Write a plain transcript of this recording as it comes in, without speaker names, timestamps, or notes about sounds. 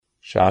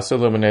Shas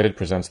Illuminated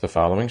presents the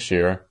following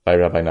shir by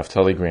Rabbi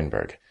Naftali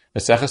Greenberg.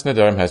 Maseches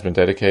Nedarim has been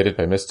dedicated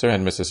by Mr.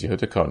 and Mrs.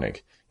 Yehuda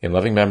Koenig in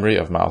loving memory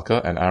of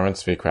Malka and Aaron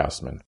Tzvi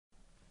Krausman.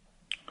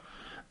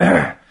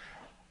 The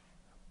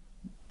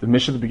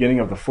Mishnah at the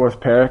beginning of the fourth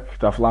parak,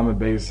 Daf Lamed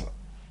Beis,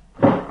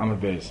 Amud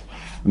Beis.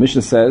 The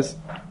Mishnah says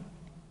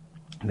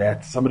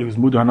that somebody who's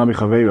mudar hanami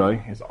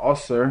chaveiroi is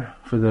osir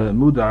for the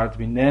mudar to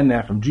be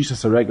neneh from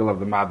Jesus Regel of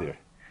the Madir.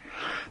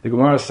 The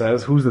Gemara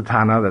says, who's the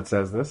Tana that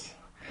says this?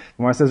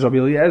 The Gemara says Rabbi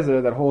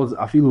Eliezer that holds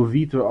afilu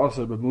vitur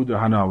osir but mudar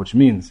hana, which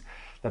means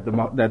that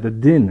the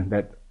din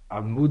that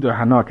a mudar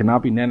hana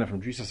cannot be neneh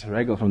from Jesus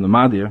Regel from the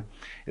Madir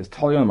is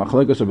tolyon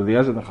machlekes Rabbi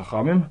Eliezer the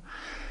Chachamim.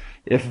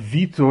 If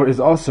vitur is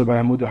also by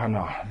a mudar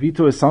hana,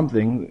 vitur is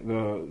something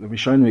the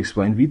Rishonim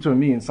explained. Vitur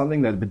means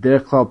something that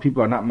b'derech klal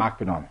people are not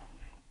makbid on.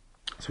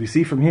 So we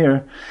see from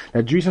here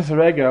that Jesus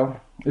Regel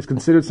is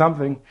considered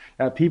something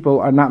that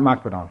people are not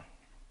makbid on.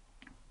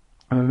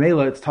 And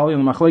Mela, it's tali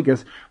on the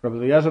machlekes Rabbi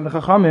Eliezer and the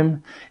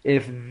Chachamim.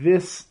 If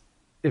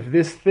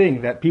this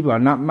thing that people are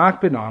not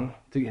makbid on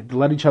to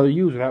let each other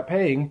use without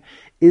paying,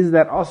 is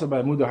that also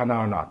by mudar hana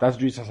or not? That's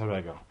Jesus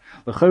Regel.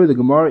 The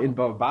Gemara in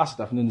Bava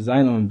Basra from the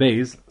Zayin and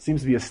Beis seems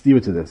to be a steer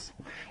to this.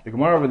 The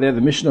Gemara over there, the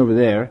Mishnah over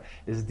there,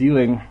 is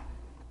dealing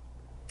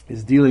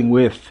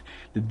with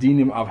the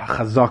dinim of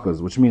chazakas,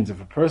 which means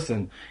if a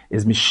person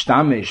is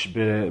mishtamish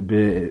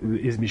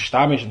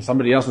in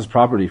somebody else's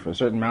property for a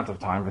certain amount of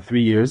time, for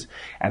 3 years,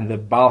 and the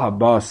Baal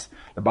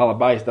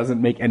Habayis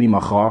doesn't make any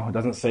machar,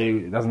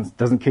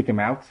 doesn't kick him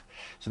out,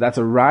 so that's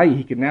a raya.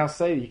 He can now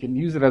say, he can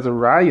use it as a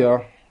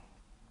raya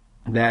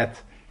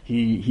that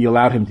he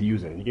allowed him to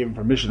use it. He gave him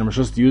permission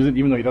to use it,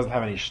 even though he doesn't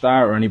have any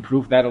shtar or any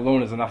proof. That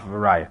alone is enough of a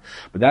raya.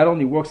 But that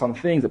only works on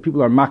things that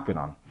people are makbid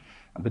on.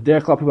 But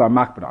there, people are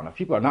makbid on. If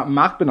people are not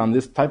makbid on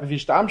this type of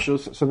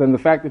ishtamshus, so then the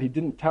fact that he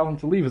didn't tell him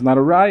to leave is not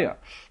a raya.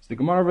 So the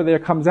Gemara over there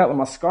comes out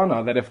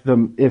l'maskana that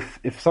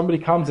if somebody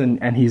comes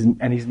and he's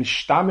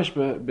mishtamish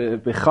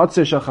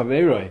b'chatzer shel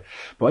chaveiroi,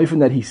 but even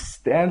that he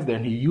stands there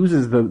and he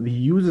uses the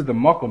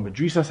makom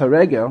b'drisas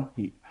haregel,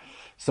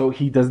 so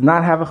he does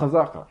not have a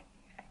chazaka.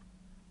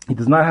 He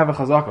does not have a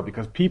chazaka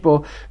because he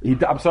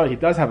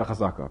does have a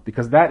chazaka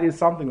because that is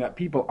something that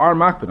people are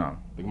makbid on.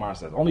 The Gemara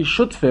says only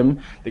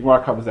shutfim. The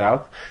Gemara comes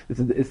out. It's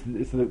the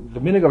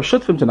minig of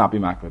shutfim to not be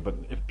makbid. But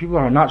if people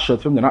are not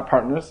shutfim, they're not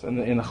partners in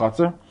the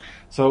chatzar,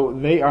 so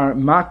they are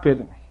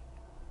makbid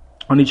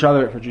on each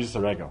other for Jesus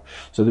Regel.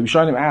 So the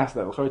Rishonim asked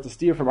that to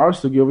steer from our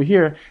sugi over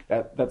here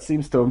that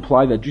seems to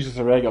imply that Jesus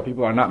Regel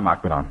people are not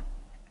makbid on.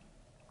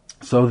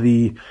 So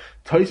the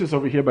Tosus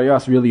over here by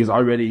us really is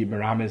already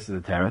meramis to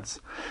the teretz.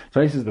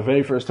 Tosus, the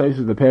very first Tosus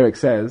of the parak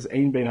says,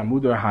 Ein bein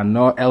hamudar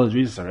hana el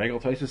Jesus Regel.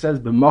 Tosus says,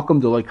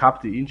 B'makom deloy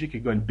kapti inchi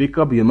kegoin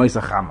bika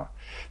b'yamaysa chama.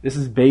 This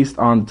is based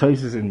on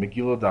Tosus in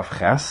Megillah Daf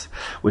Ches,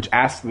 which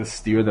asks the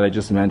steer that I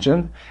just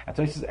mentioned. And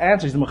Tosus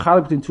answers the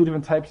mechalik between two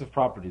different types of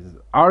properties.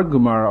 Our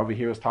Gemara over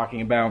here is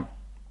talking about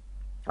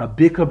a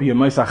bika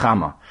b'yamaysa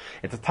chama.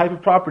 It's a type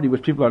of property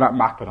which people are not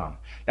makbid on.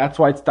 That's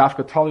why it's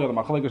dafka tali on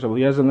the machlekes of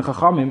Eliezer and the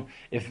Chachamim.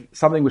 If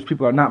something which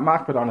people are not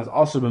makbid on is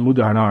also been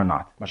mudar hana or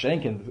not.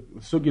 Mashenkin, the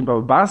sugi in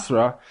Bava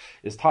Basra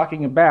is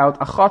talking about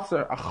a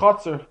chotzer,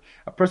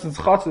 a person's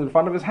chotzer in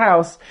front of his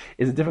house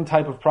is a different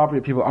type of property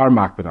people are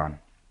makbid on.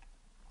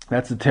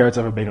 That's the teretz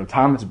of Rabbeinu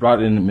Tam. It's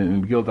brought in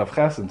Megillah Daf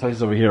Ches, and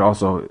Tosis over here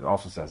also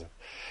says it.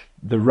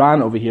 The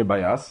Ran over here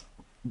by us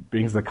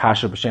brings the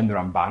kasha b'shem the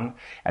Ramban,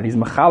 and he's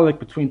machalik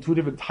between two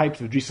different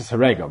types of drisas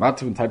haregel, not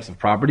different types of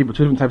property, but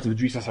two different types of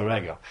drisas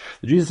haregel.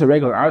 The drisas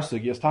haregel in our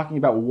sugi is talking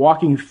about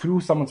walking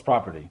through someone's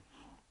property.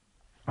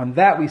 On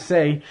that we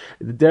say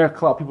the derech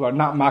klal people are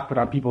not makbid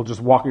on people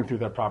just walking through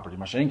their property.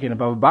 Mashenkin and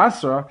Bava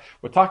Basra,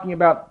 we're talking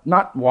about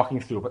not walking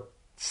through, but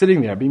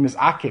sitting there, being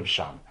misakev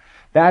sham.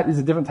 That is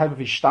a different type of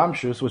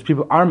ishtamshus which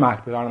people are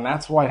makbid on, and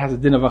that's why it has a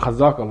din of a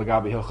chazaka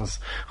legabi hilchas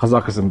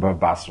chazakas in Bava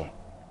Basra.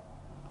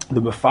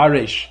 The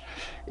Mefarish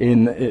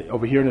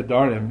over here in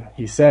Nedarim,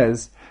 he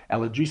says,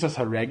 "Eladrisas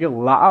haregel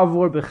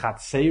la'avor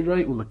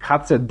b'chatzeiroi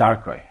u'lekatzer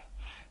darkoi."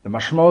 The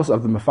mashmos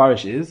of the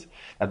Mefarish is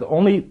that the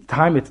only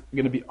time it's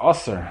going to be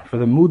aser for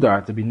the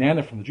mudar to be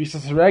nana from the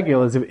drisas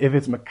haregel is if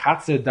it's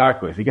mekatzer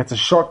darkoi, if he gets a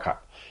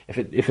shortcut, if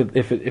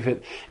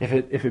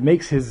it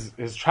makes his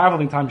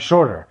traveling time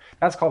shorter.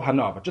 That's called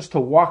hana. But just to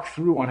walk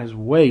through on his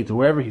way to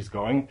wherever he's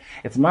going,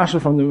 it's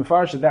mashal from the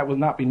Mefarish that will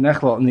not be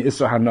nechlal in the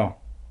isra hana.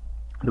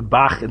 The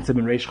Bach in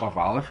Simon Reish Chaf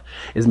Aleph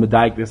is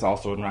medayik this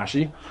also in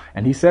Rashi,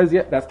 and he says,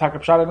 yeah, that's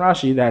Takab Shad in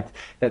Rashi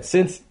that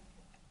since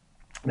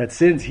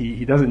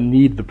he doesn't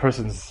need the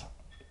person's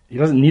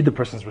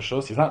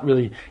rishus, he's not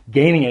really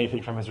gaining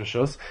anything from his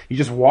rishus, he's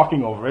just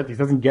walking over it, he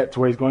doesn't get to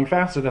where he's going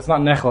faster, that's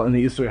not nechel in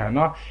the Yisur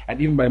Hana, and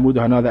even by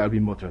Mudar Hana that would be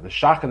mutter. The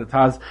Shach and the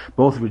Taz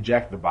both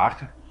reject the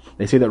Bach.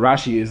 They say that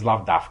Rashi is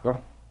lav dafka,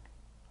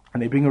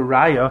 and they bring a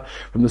raya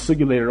from the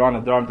sugi later on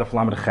in Nedarim Daf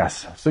Lamed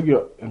Ches.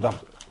 Sugi in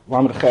Daf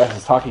Lamed Ches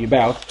is talking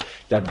about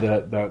that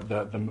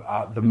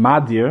the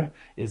madir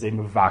is a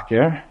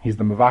mevaker. He's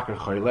the mevaker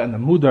choyle, and the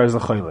mudar is a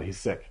choyle. He's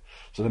sick.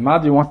 So the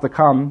madir wants to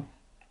come.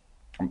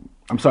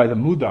 The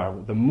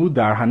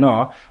mudar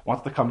hana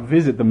wants to come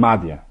visit the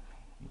madir.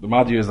 The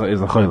madir is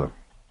a chayla.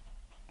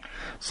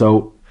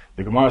 So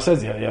the Gemara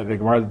says, the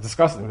Gemara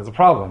discusses there's a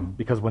problem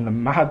because when the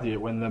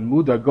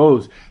muda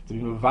goes to be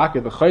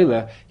muvakir the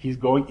chayla, he's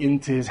going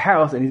into his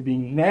house and he's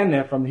being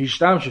nene from the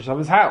hishtamshish of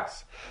his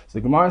house. So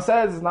the Gemara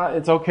says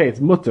it's okay, it's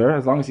mutter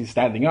as long as he's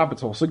standing up.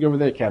 It's all sugi over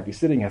there, it can't be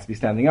sitting, it has to be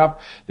standing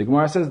up. The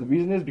Gemara says the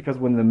reason is because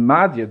when the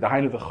madir, the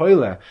hainu the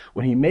chayla,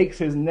 when he makes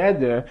his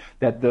neder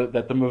that the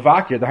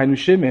muvakir, the hainu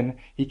shimin,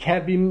 he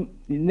can't be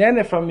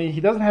nene from me. He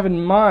doesn't have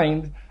in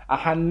mind a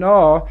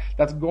hana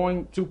that's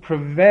going to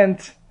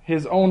prevent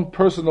his own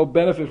personal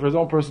benefit for his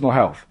own personal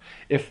health.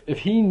 If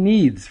he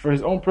needs for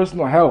his own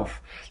personal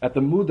health that the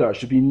muda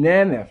should be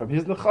nene from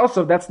his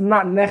nechosov, that's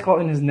not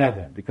nechal in his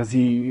neder because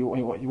he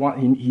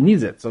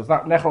needs it. So it's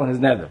not nechal in his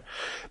neder.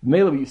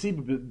 Mele, you see,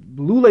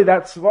 lule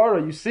that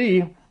svara, you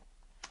see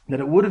that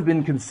it would have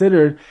been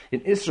considered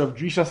an isra of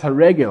drishas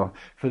haregel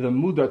for the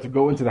muda to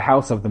go into the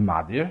house of the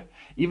madir,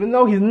 even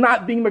though he's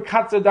not being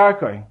mekatzer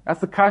darkoi.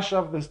 That's the kasha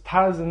of this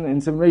Taz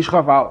in Simrei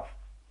Shchav Aleph.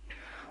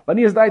 I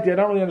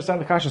don't really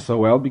understand the kasha so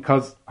well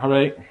because,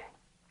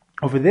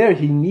 over there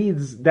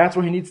that's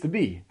where he needs to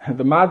be.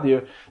 The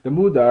madir, the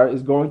mudar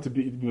is going to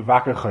be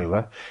mivakar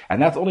chayla,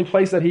 and that's the only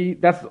place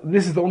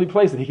this is the only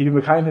place that he can be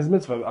mekayim his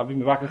mitzvah of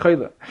mivakar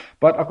chayla.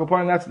 But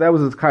akoparan, that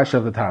was the kasha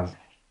of the Taz.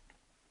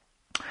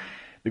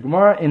 The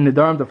Gemara in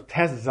Nedarim of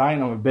Tes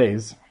Zayin on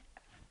Beis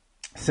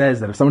says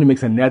that if somebody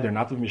makes a neder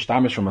not to be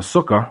mishtamish from a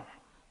sukkah,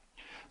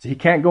 so he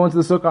can't go into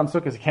the sukkah on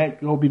sukkahs, he can't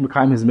go be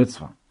mekayim his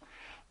mitzvah.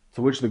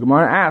 To which the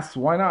Gemara asks,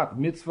 why not?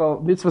 Mitzvah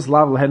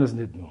slav lehenes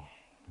nidnu.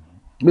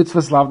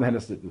 Mitzvah slav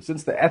lehenes nidnu.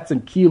 Since the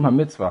etzem kiyum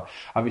ha-mitzvah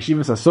of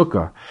yeshivas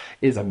ha-sukkah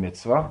is a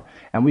mitzvah,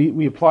 and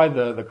we apply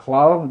the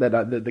klal that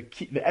the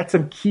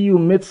etzem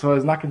kiyum mitzvah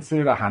is not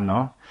considered a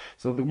hana.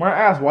 So the Gemara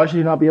asks, why should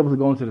he not be able to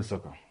go into the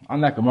sukkah?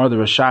 On that Gemara, the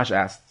Rashash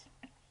asks,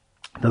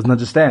 doesn't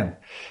understand.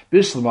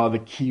 Bishlama, the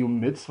kiyum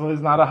mitzvah is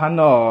not a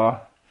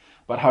hana.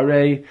 But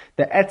hare,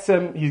 the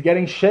etzem, he's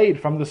getting shade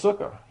from the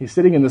sukkah. He's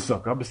sitting in the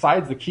sukkah.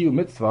 Besides the kiyum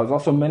mitzvah, there's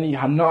also many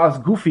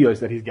hanas gufiyos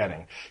that he's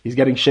getting. He's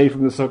getting shade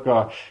from the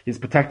sukkah. He's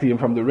protecting him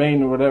from the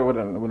rain or whatever,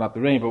 well, not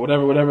the rain, but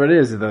whatever it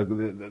is,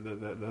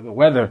 the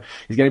weather.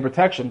 He's getting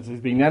protection. So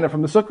he's being nana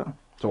from the sukkah.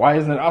 So why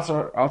isn't it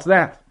asar out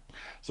that?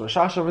 So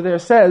Rashash over there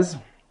says,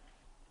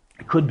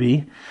 it could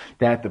be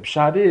that the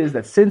pshat is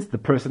that since the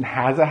person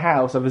has a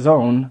house of his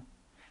own,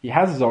 he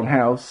has his own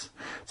house,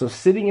 so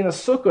sitting in a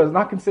sukkah is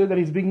not considered that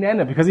he's being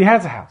nana because he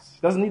has a house.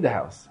 He doesn't need the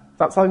house. It's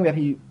not something that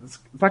it's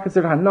not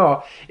considered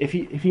hana if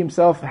he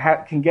himself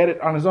can get it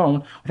on his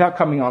own without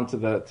coming on to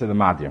the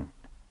madir.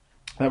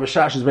 Now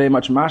Rashash is very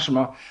much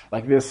mashma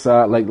like this,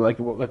 like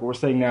what we're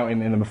saying now in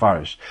the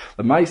Mefarish.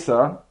 The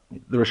Maisa,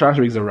 the Rashash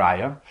brings a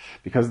raya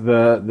because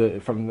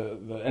from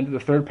the end of the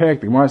third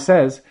parak, the Gemara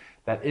says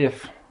that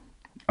if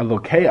a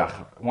lokeach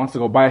wants to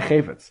go buy a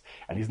chayvetz,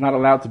 and he's not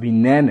allowed to be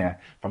nene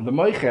from the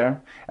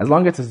moicher, as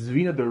long as it's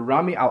zvina de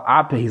rami al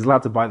ape, he's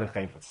allowed to buy the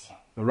chayvetz.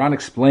 The Ran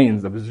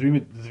explains that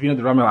zvina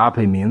de rami al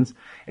ape means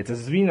it's a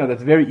zvina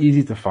that's very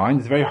easy to find,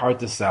 it's very hard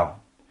to sell.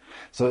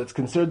 So it's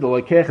considered, the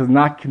lokeach is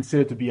not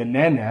considered to be a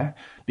nene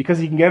because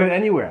he can get it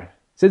anywhere.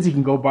 Since he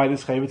can go buy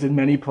this chayvetz in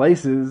many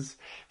places,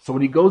 so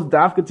when he goes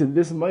dafka to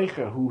this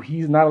meicher, who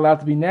he's not allowed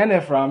to be nene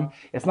from,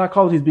 it's not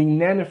called he's being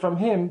nene from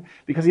him,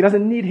 because he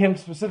doesn't need him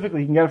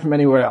specifically, he can get it from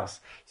anywhere else.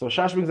 So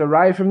Shash brings a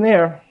raya from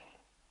there,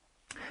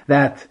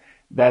 that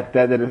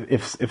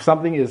if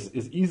something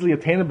is easily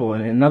attainable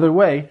in another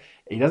way,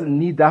 he doesn't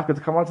need dafka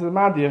to come onto the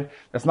madir,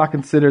 that's not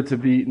considered to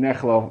be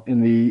nechlo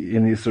in the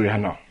Yisuri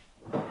Hana.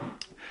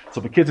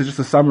 So Bekitza, just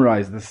to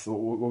summarize this,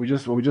 what we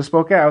just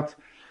spoke out,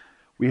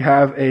 we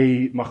have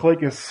a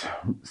machlekes,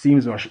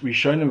 seems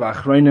rishonim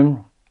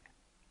v'achronim.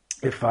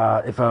 If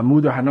a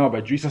muda hana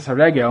by drisas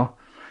haregel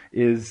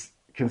is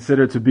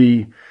considered to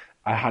be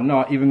a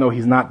hana, even though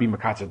he's not being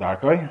makatzer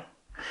darkoi,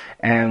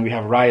 and we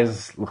have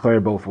rayas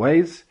l'chayr both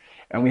ways,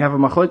 and we have a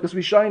machlekes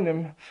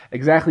rishonim,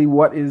 exactly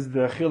what is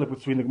the chiluk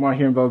between the Gemara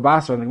here in Bava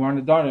Basra and the Gemara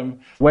in Nedarim.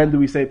 When do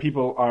we say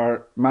people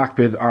are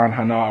makpid on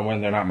hana and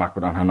when they're not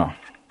makpid on hana?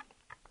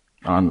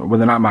 When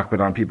they're not makpid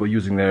on people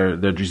using their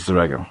drisas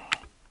haregel.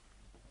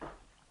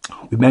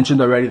 We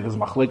mentioned already there's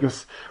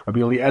machlekes Rabbi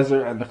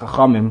Eliezer and the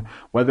Chachamim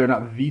whether or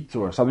not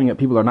vitur, something that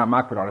people are not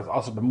makpid on, is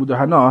also b'muda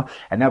hana.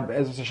 And now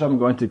Be'ezus Hashem, I'm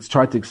going to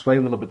try to explain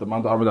a little bit the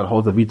Manda Arba that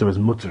holds that vitur is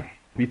mutter.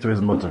 Vitur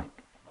is mutter.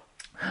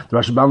 The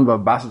Rashbam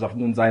of Basas of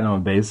Nun Zayin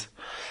on Beis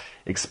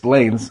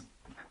explains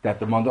that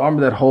the Manda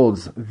Arba that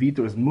holds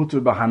vitur is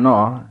mutter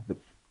b'hana.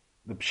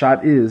 The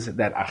pshat is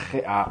that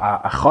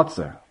a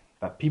chotzer,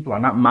 that people are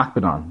not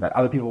makpid on, that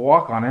other people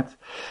walk on it.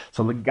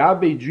 So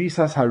legabe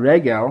drisas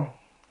haregel,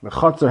 the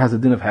chotzer has a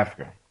din of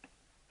hefker.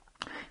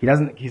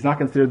 He's not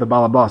considered the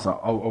balabas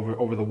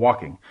over the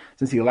walking.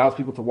 Since he allows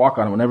people to walk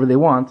on it whenever they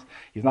want,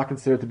 he's not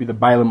considered to be the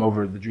bailim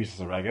over the drisas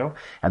haregel.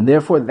 And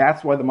therefore,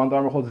 that's why the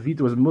Mandar holds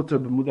vitu as mutter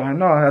b'muda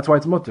hana. That's why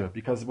it's mutter,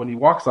 because when he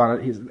walks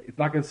on it, it's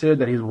not considered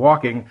that he's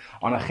walking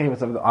on a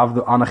chevetz of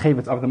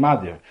the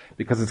madir,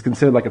 because it's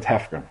considered like it's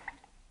hefker.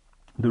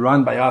 The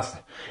Ran Bayas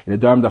in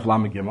the Nedarim Daf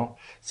Lamed Gimel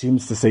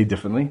seems to say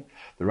differently.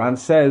 The Ran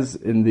says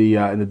in the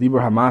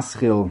Dibur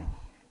Hamaschil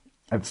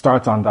It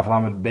starts on Daf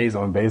Lamed Beis,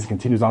 and Beis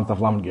continues on to Daf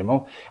Lamed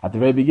Gimel. At the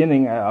very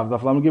beginning of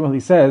Daf Lamed Gimel, he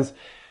says,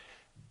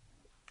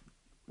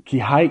 Ki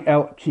hai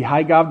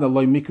gavna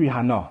loy mikri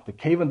hana. The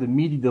cave and the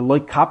midi the loy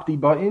kapti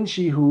ba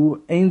inshi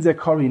who ein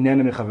zekari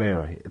nene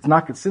michavera. It's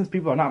not, since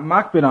people are not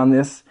makbid on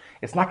this,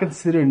 it's not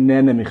considered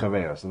nene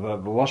michavera. So the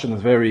lashon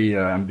is very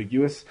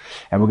ambiguous,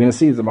 and we're going to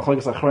see the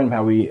machlokes achronim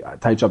how we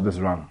touch up this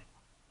run.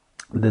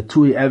 The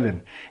Tui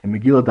Evan in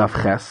Megillah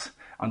Daf Ches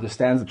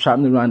understands the pshat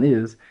in the run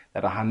is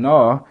that a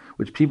hana,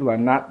 which people are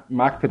not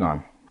makbid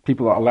on,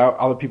 people allow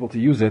other people to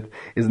use it,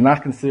 is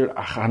not considered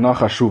a hana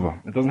chashuva.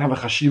 It doesn't have a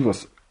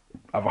chashivus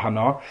of a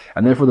hana,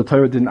 and therefore the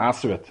Torah didn't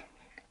answer it.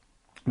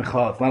 It's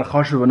not a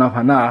chashuv enough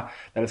hana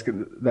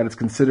that it's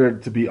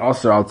considered to be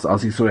asur al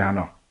yisur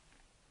hana.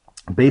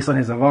 Based on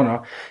his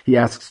havana, he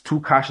asks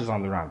two kashas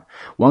on the ran.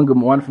 One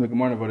from the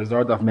Gemara of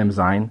Vodazar Daf Mem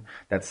Zayin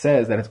that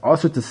says that it's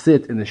also to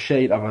sit in the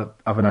shade of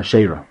an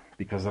ashera,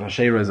 because an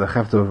ashera is a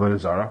chefta of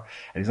Vodazara,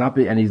 and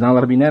he's not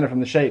allowed to be nana from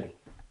the shade.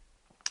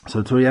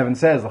 So Turi Evan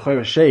says the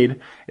chayra shade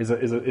is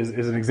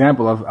an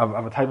example of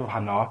a type of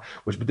hana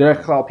which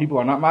b'derech klal people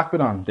are not makbid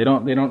on.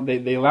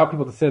 They allow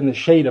people to sit in the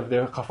shade of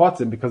their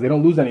chafatzim because they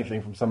don't lose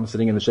anything from someone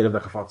sitting in the shade of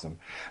their chafatzim.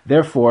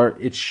 Therefore,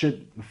 it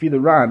should be the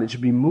ran. It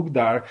should be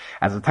mugdar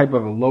as a type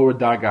of a lower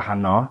darga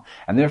hana,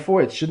 and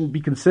therefore it shouldn't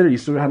be considered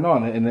yisur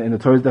hana in the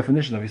Torah's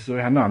definition of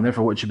yisur hana, and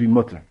therefore it should be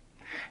mutter.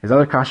 His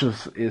other kasha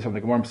is from the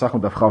Gemara Pesachim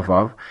Daf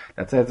Chavav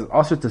that says it's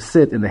also to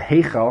sit in the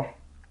heichal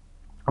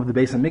of the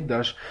Beis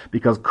Hamikdash,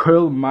 because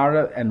Kol,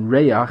 Mara, and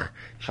Reach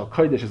shall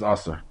Kodesh is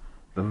Asur.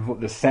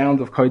 The sound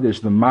of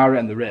Kodesh, the Mara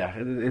and the Reach.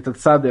 It's a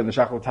tzad there in the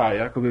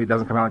Shachlotaya. It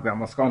doesn't come out like that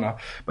Maskana,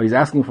 but he's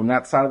asking from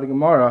that side of the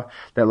Gemara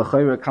that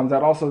L'chayra comes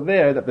out also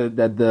there that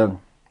the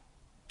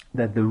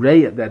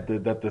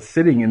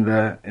sitting in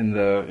the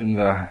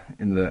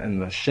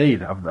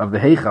shade of the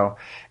heichal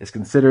is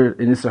considered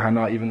in Isser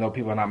Hana, even though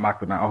people are not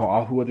makbid on.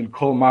 All who are in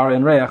Kol Mara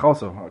and Reach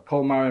also.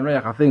 Kol Mara and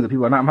Reach are things that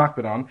people are not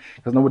makbid on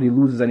because nobody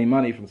loses any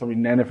money from somebody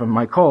nana from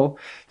my kol.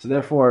 So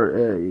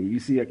therefore, you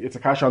see, it's a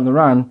kasha on the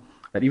run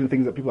that even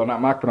things that people are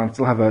not makbid on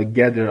still have a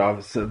geder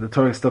of. So the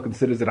Torah still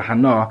considers it a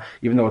Hana,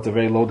 even though it's a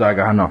very low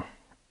darga Hana.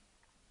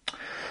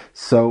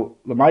 So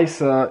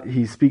Lamaisa,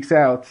 he speaks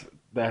out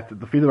that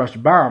the Fida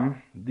Rashbam,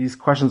 these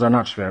questions are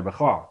not shver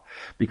b'chal,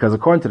 because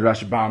according to the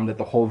Rashbam, that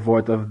the whole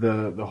void of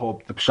the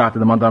pshat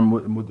and the mandar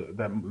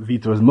that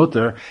vitor is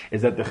mutter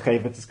is that the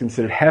chayvetz is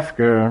considered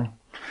hefker.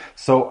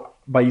 So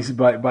by an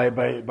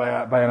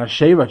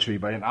ashera tree,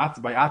 by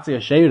atzei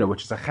ashera,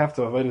 which is a chefta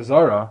of avodah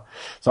zara,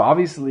 so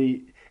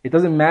obviously it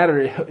doesn't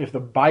matter if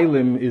the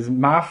bailim is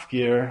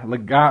mafkir,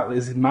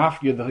 is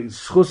mafkir the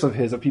schus of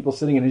his of people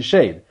sitting in his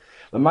shade.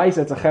 The ma'isa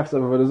it's a chefta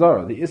of avodah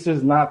zara. The isser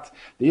is not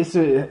the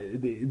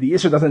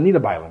isser doesn't need a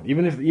bailim.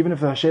 Even if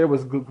the hashera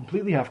was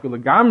completely hafka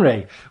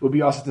legamrei, it would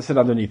be also to sit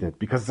underneath it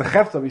because it's a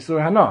chefta of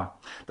isur hana.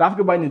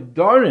 Dafka by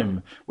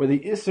Nedarim, where the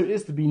isser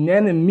is to be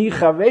nenem mi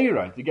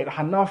chaveira, to get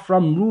hana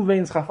from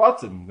Ruvain's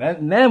chafatzim.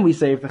 Then we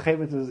say if the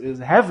chevet is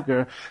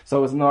hefker,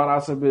 so it's not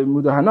also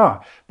b'muda hana.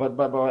 But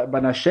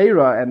by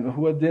nashera and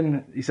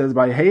huadin, he says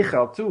by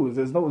heichal too.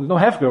 There's no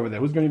hefker over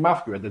there. Who's going to be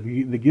mafker?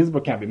 The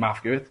gizba can't be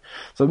mafker.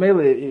 So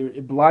mainly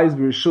it belies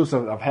rishus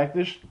of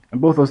hektish,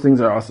 and both those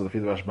things are also the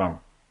Fida Rashbam.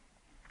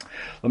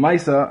 The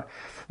Maisa,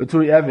 the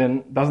Turi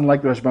Evan doesn't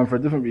like the Rashbam for a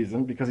different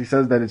reason, because he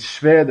says that it's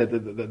shver that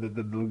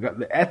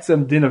the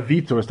etzem din of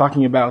vitor is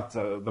talking about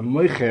the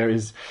moicher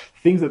is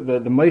things that the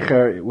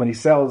moicher when he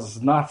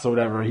sells nuts or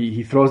whatever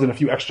he throws in a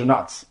few extra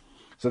nuts.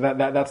 So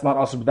that's not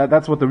also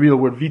that's what the real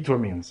word vitor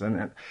means,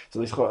 and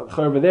so this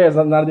over there is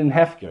not in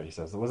hefker. He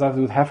says, what does that have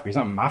to do with hefker? He's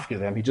not mafker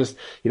them. He's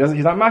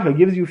not mafker. He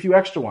gives you a few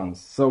extra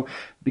ones. So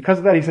because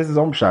of that, he says his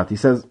own pshat.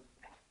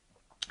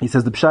 He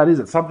says the pshat is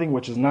that something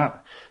which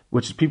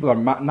people are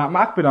not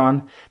makbid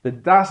on, the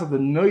das of the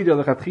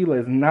noida lechatchila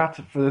is not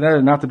for the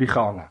neder not to be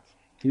chal nat.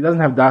 He doesn't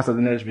have das of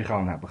the neder to be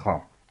chal nat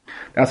b'chal.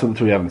 That's what the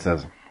Turi Evan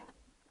says.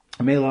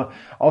 Mela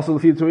also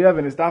the Turi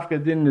Evan is dafka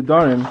din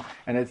nedarim,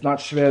 and it's not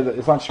shver the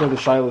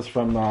shilas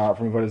from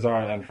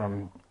Vodazar and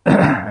from the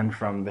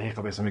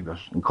Heichal Beis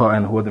Hamikdash and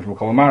Huadin from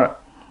Kolamara.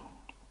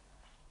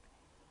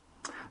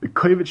 The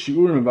kovet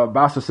shiurim about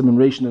basa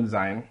simulation and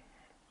zayin.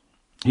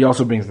 He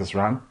also brings this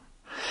ran.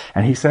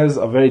 And he says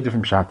a very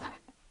different pshat.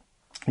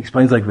 He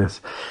explains like this.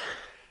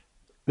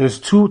 There's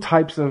two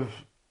types of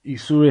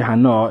Isuri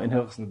Hana in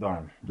Hilchos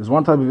Nedarim. There's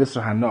one type of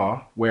Isur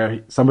Hana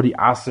where somebody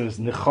asers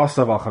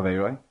Nechosav al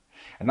Chaveiroi.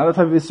 Another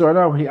type of Isur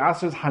Hana where he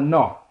asers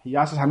Hana. He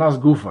asers Hanas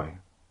Gufay.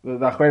 The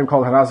Achreidim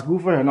call Hanas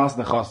Gufay, Hanas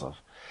Nechosav.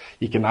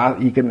 The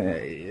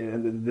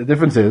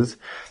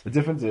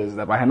difference is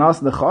that by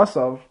Hanas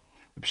Nechosav,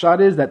 the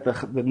pshat is that the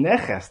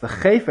neches, the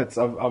chayfetz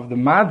of the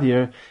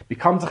madir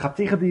becomes a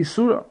chaticha de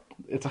Yisura.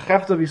 It's a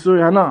chefta of Yisuri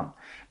Hana.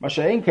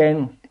 Masha'en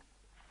came,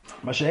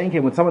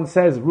 when someone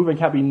says Reuven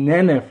can't be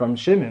nene from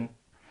Shimon,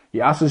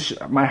 he asks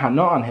my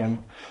Hana on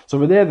him. So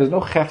over there's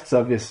no chefta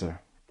of Yisur.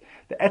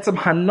 The etzem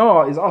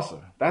Hana is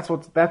also. That's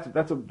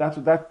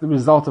the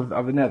result of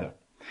the nether.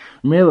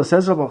 Mela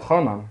says Rabbi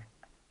Chanan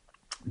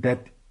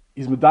that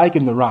he's medaik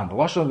in the Ran. The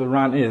lashon of the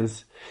Ran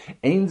is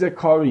ein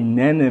zekari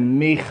nene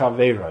me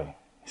chaveroi.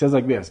 He says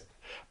like this: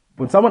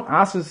 when someone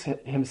asks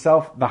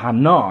himself the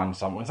hana on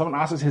someone, when someone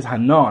asks his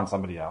hana on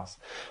somebody else,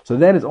 so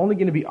then it's only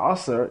going to be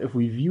aser if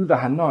we view the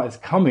hana as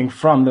coming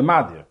from the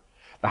madir.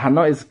 The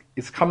hana is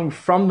coming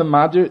from the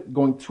madir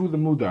going to the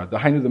mudar. The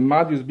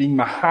madir is being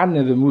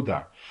mahane the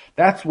mudar.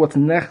 That's what's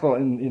nechel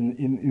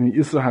in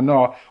Yisur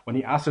Hana when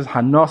he asks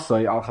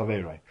Hanasai al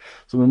Chaveroi.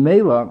 So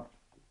Memela,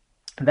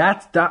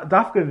 that's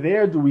dafka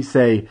there. Do we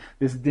say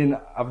this din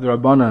of the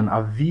Rabbanan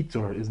of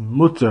Vitor is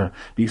mutter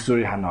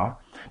b'Yisuri Hana?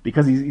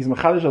 Because he's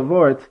mechadish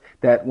avort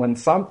that when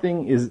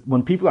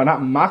people are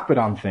not makpid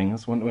on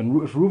things, if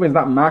Reuven's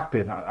not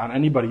makpid on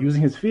anybody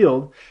using his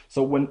field,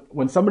 so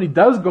when somebody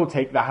does go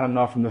take the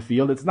hana from the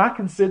field, it's not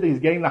considered he's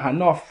getting the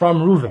hana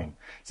from Reuven.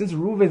 Since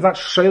Reuven's not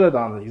shaylat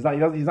on it, he's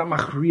not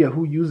machriya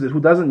who uses it, who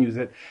doesn't use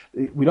it.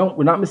 We're not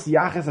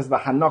misiyachis as the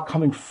hana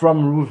coming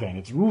from Reuven.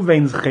 It's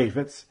Reuven's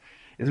chayfetz.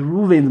 It's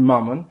Reuven's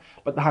mammon,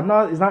 but the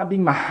hana is not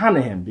being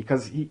mahana him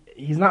because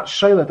he's not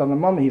shaylat on the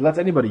mammon. He lets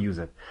anybody use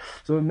it.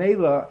 So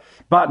Mela,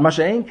 but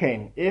Masha'en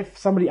came. If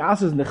somebody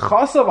asks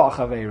nechasav al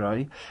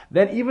chaverai,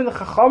 then even the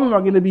chachamim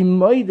are going to be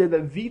moided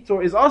that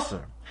Vitor is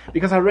aser.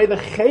 Because Haray the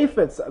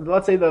chayfetz,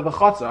 let's say the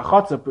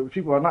chotzer,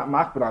 people are not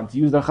makbid on to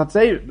use the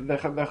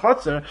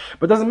chotzer,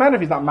 but it doesn't matter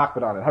if he's not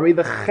makbid on it. Haray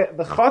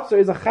the chotzer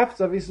is a chefetz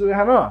of Yisur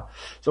Hana.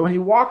 So when he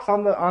walks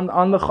on the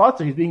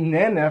chotzer, he's being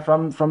nene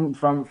from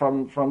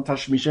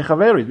tashmishe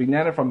chaveri, he's being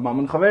nene from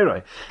mammon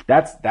chaveri.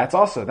 That's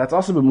also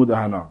b'muda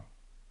Hana.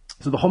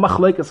 So the whole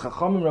machlekes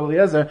chachamim Rabbi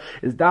Eliezer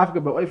is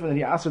dafka b'oifen that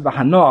he asked the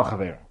Hana al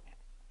chaveri.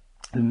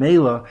 The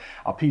Mela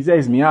al pizeh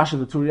is miyasha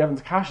the Turi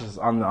Evan's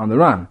kashas on the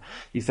run.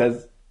 He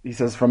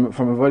says from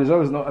avoid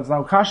it's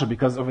no kasha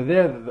because over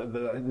there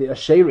the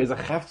asher is a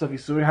chefta of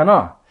Yisuri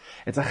Hana.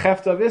 It's a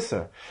chefta of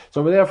Isser.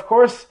 So over there, of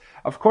course,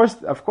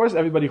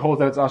 everybody holds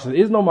that it's asher. There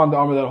is no man the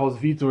armor that holds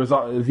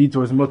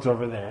Vitor is mutter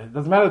over there. It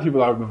doesn't matter if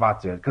people are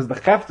mevatir because the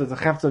chefta is a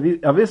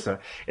chefta of Isser.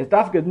 It's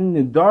dafka in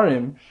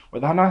Nedarim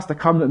where the Hana has to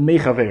come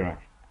mechavera.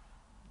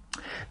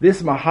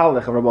 This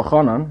mahalech of Rabbi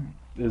Chanan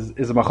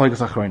is a machlekes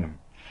achronim.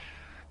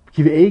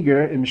 Kiv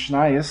Eger in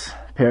Mishnayos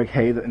Perek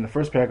Hey, in the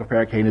first parak of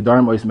Perek Hey,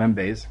 Nedarim ois mem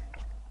beis.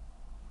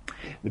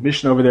 The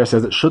Mishnah over there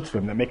says that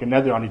shutfim, they make a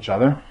neder on each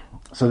other,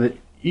 so that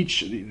they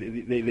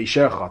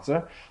share a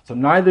chatzar. So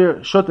neither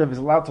shutf is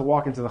allowed to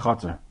walk into the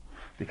chatzar,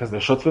 because they're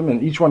shutfim,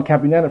 and each one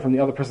can't be neder from the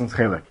other person's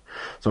chelik.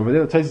 So over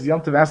there, the Taisis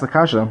Yom Tov asked the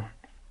kasha,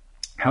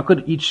 how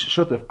could each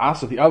shutf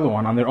ask the other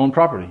one on their own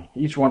property?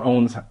 Each one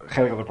owns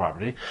chelik of the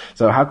property.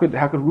 So how could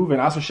Reuven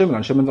ask Shimon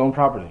on Shimon's own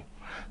property?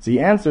 So he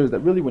answers that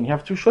really when you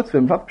have two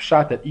shutfim, it's not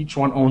pshat that each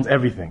one owns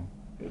everything.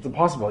 It's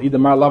impossible. Either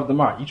mar love the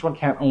mar. Each one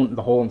can't own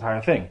the whole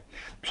entire thing.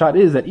 The pshat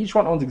is that each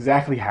one owns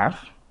exactly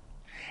half,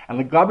 and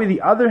the gabi,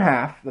 the other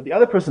half that the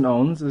other person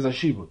owns, is a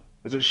shibud.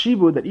 There's a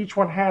shibud that each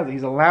one has that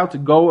he's allowed to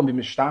go and be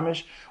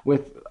mishtamish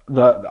with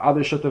the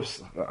other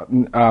shutuf's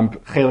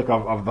chelik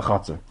of the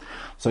chatzar.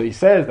 So he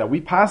says that we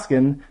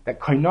paskin that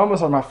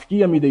koinomas are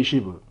mafkiya midei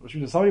shibud, which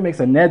means if somebody makes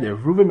a neder,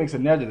 if Reuven makes a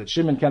neder that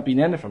Shimon can't be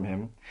neder from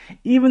him,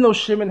 even though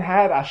Shimon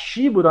had a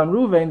shibud on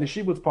Reuven, the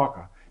shibud's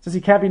paka. Since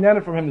he can't be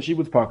neder from him, the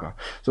shibud's paka.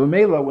 So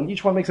Mela, when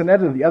each one makes a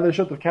neder, the other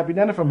shutuf can't be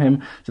neder from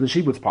him, so the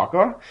shibud's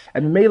paka.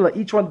 And Mela,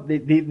 each one they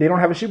don't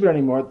have a shibud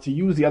anymore to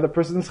use the other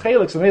person's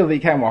chelik, so Mela they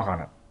can't walk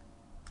on it.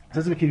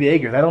 Says Kivi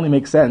Eger, that only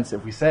makes sense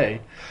if we say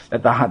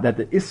that the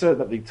isser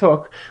that they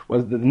took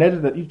was the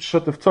neder that each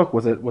shutuf took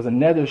was a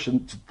neder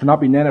to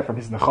not be neder from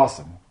his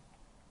nechasim.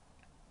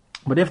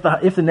 But if the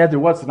neder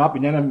was to not be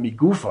neder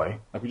migufay,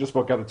 like we just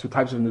spoke out the two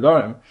types of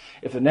nedarim,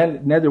 if the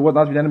neder was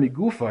not to be neder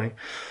migufay,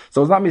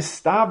 so it's not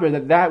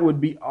mistaber that would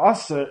be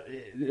aser.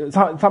 It's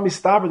not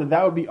mistaber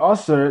that would be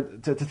aser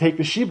to take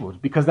the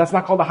shibud, because that's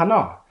not called a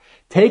hana.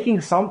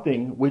 Taking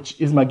something which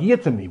is magia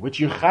to me, which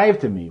you're chayiv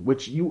to me,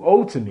 which you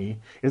owe to me,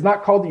 is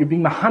not called that you're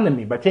being mahana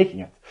me by taking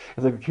it.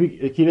 It's like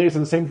Kirei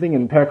says the same thing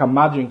in Perek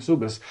HaMadir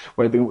Subas,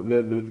 where the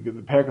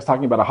Perek is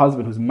talking about a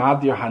husband who's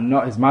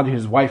madir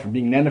his wife and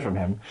being nene from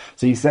him.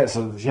 So he says,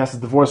 so he has to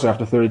divorce her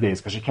after 30 days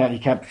because he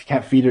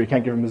can't feed her, he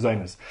can't give her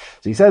mezainis.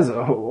 So he says,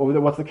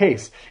 what's the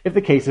case? If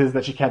the case is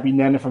that she can't be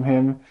nene from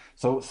him,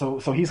 so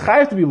he's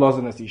chayiv to be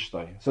lozanes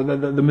ishtoi. So the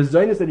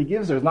mezainis that he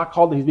gives her is not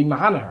called that he's being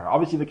mahana her.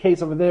 Obviously, the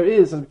case over there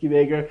is, says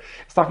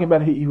it's talking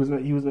about he was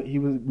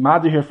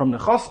madir here from the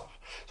chassav.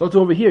 So it's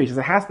over here. He says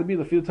it has to be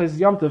the field Taisis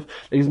Yom Tov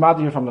that he's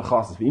madir here from the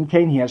chassav. In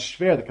Cain he has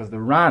shver because the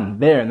Ran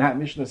there in that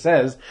Mishnah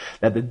says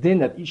that the din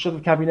that each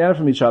shutuf can't be neder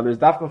from each other is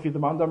dafka field the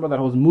mandamar that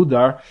holds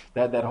mudar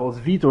that holds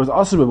vitor is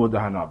also mudar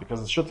hana because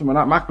the shutufim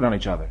are not makbid on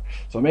each other.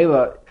 So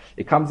Mela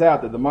it comes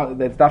out that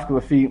it's dafka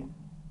lefi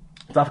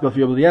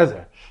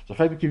Eliezer. So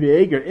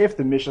if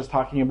the Mishnah is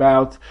talking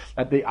about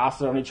that they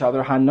aser on each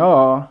other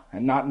hana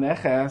and not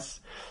neches,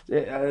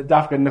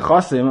 dafka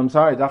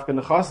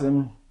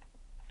nechasim,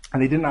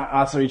 and they did not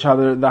aser each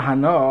other the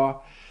hana,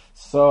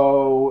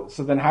 so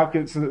then how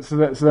could so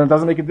then it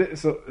doesn't make a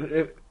so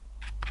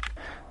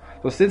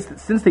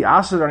since they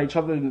aser on each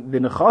other the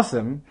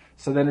nechasim,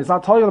 so then it's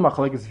not telling them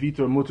like it's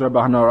vitor mutar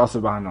bahana or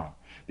aser bahana.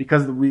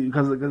 because this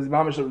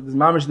mamish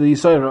the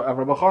Yisrael of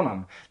Rabbi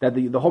Chanan, that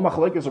the whole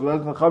machlokes of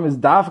Rabbi Chanan is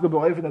dafka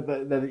b'oifen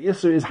that the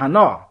Isser is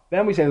hana.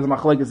 Then we say there's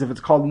machlokes if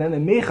it's called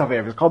nene mechaver,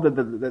 if it's called that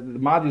the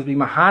madi is being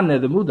mahane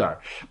the mudar.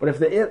 But if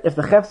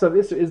the chefs of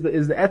Isser is the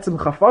etzim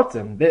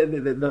chafatzim,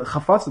 the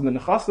chafatzim, the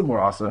nechasim were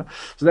also,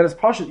 so then it's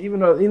pashut even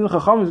the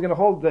chacham is going to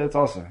hold that it's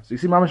also. So you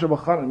see mamish Rabbi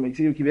Chanan, you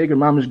see Kiveger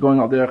mamish going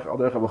al derech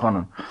Rabbi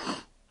Chanan.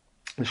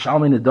 The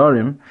Shalmei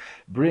Nedarim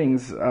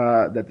brings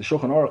that the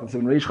Shulchan Aruch in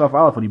Seven Reish Chaf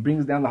Aleph, when he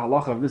brings down the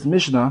halacha of this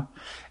Mishnah,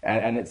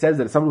 and it says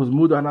that if someone who's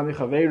muda hanami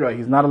chaveira,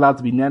 he's not allowed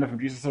to be nena from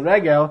Jesus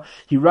Regel.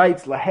 He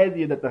writes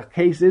lahediyah that the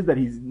case is that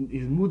he's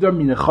muda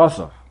min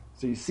chasov.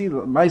 So you see the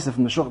Ma'aseh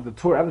from the Shulchan, the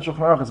Torah and the Shulchan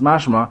Aruch is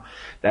mashma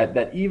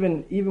that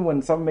even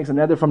when someone makes a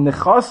neder from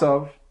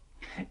nechasov,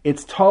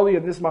 it's totally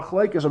in this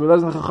machlekes or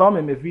Rabbi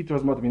Chachamim if Vitor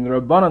is mutter. I mean, the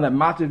Rabbanan that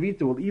matter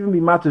Vitor will even be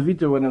matter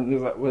Vitor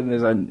when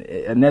there's a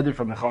neder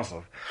from the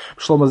Chasov.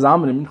 Shlomo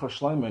Zalman in Mincha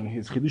Shlomo in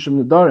his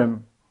Chidushim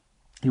Nedarim,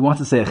 he wants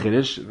to say a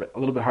chiddush, a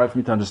little bit hard for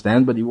me to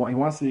understand, but he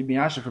wants to be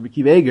miyasher for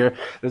Bekiv Eger.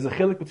 There's a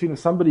chiluk between if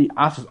somebody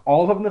asks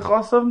all of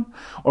nechasim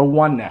or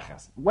one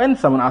neches. When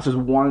someone asks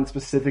one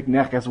specific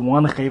neches,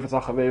 one chayvetz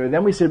al chaveira,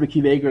 then we say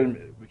Bekiv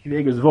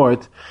Eger's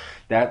vort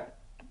that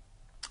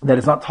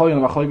it's not totally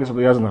on the machlokes of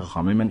the Yazan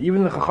Chachamim, and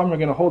even the Chachamim are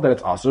going to hold that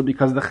it's asur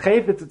because the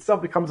chayvetz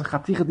itself becomes a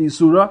chaticha di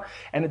Yisura,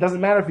 and it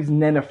doesn't matter if he's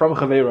nena from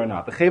chaveira or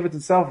not. The chayvetz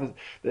itself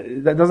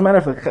that doesn't matter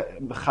if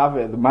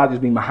the madi is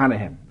being mahana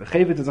him. The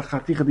chayvetz is a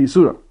chaticha di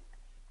Yisura.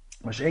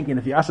 Mashenkin,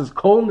 if he asks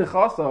kol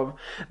nechasav,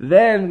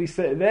 then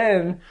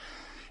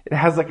it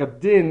has like a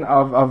din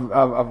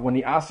of when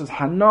he asks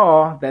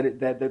hana that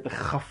the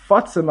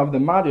chafatzim of the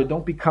madir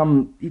don't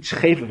become each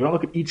chayfet. We don't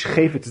look at each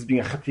chayfet as being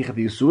a chaticha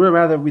di Yisura.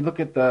 Rather, we look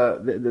at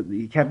the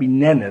he can't be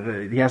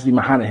nene. He has to be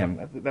mahana him.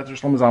 That's what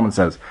Shlomo Zalman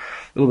says.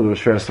 A little bit of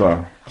a shver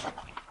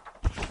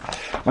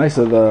svara.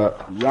 So the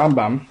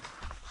Rambam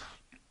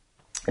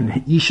in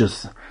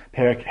Ishus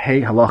Perek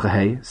Hey Halacha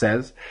Hey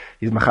says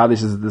he's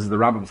machadish. This is the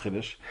Rambam's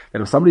chiddush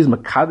that if somebody's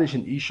machadish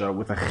in Isha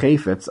with a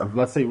chayfetz of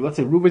let's say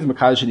Ruvain's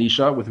machadish in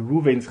Isha with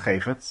Ruvain's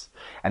chayfetz,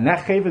 and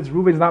that chayfetz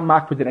Ruvain's not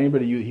makpid that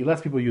anybody use. He lets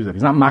people use it.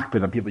 He's not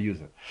makpid that people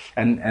use it.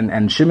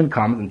 And Shimon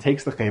comes and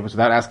takes the chayfetz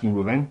without asking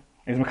Ruvain.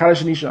 And he's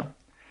machadish in Isha.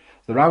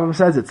 So the Rambam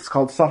says it's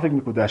called Safek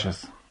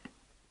Mikudeshes.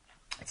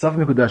 It's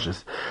Safek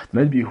Mikudeshes. The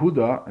Rabbi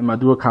Yehuda in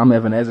Madura Kam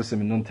Even Ezer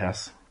Simin Nun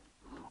Tes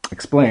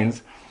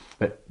explains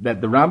that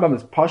the Rambam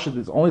is pashut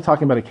is only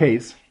talking about a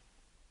case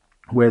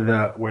where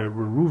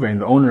Reuven,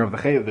 the owner of the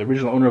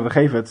original owner of the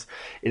chayfetz,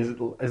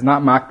 is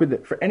not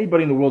makbid for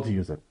anybody in the world to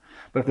use it.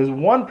 But if there's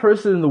one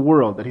person in the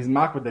world that he's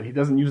makbid that he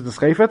doesn't use the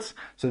chayfetz,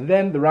 so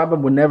then the Rambam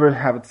would never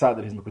have it said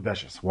that he's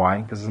mekudeshes.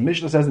 Why? Because the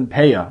Mishnah says in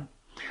Peah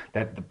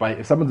that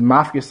if someone's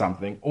mafkir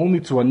something only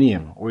to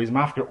aniyim or he's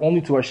mafkir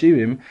only to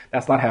ashivim,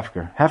 that's not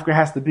hefker. Hefker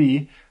has to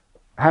be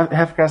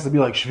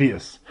like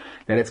shvius,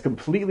 that it's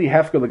completely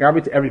hefker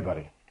legabi to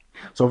everybody.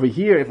 So over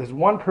here, if there's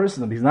one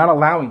person that he's not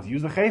allowing to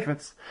use the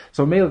chayfetz,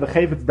 so Mela the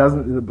chayfetz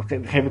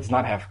is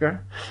not hefker,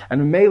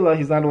 and Mela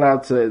he's not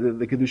allowed to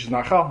the kedusha is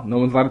not chal. No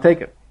one's allowed to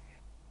take it.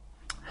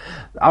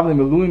 The Avnei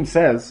Meluim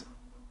says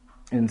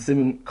in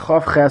Simon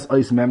Chav Ches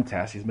Ois Mem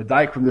Tes, he's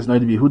medayik from this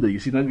Nedarim Yehuda. You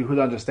see, Nedarim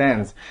Yehuda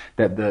understands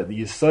that the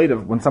yisoid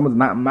of when someone's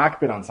not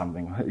makbid on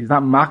something, he's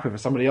not makbid for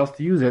somebody else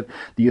to use it.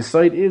 The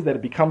yisoid is that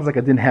it becomes like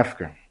a din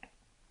hefker.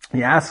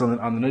 He asks on the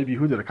Nedarim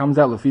Yehuda, it comes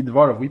out Lefi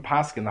Dvar, if we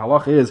paskin, the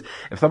halach is,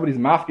 if somebody's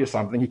mafkir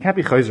something, he can't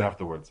be chayzer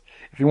afterwards.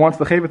 If he wants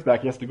the chayvetz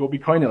back, he has to go be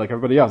koine like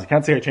everybody else. He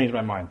can't say I changed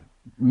my mind.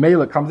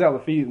 Mela comes out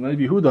Lefi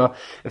Nedarim Yehuda,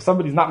 if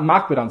somebody's not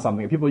makbid on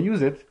something, if people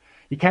use it,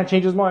 he can't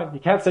change his mind. He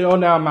can't say, "Oh,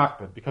 now I'm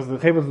makbid," because the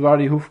chayvetz is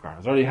already hufkar.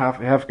 It's already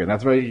hefker.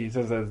 That's why he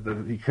says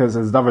because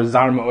it's davar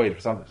zar ma'oid.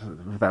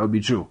 If that would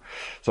be true.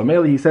 So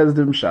mainly he says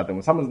the mshat that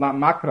when someone's not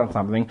makbid on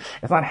something,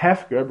 it's not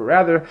hefker, but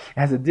rather it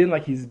has a din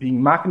like he's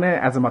being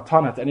makne as a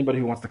matana to anybody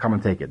who wants to come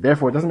and take it.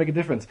 Therefore, it doesn't make a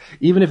difference.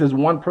 Even if there's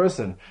one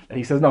person that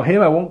he says, "No,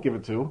 him I won't give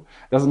it to,"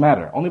 doesn't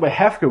matter. Only by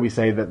hefker we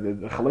say that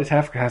the chalais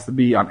hefker has to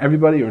be on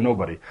everybody or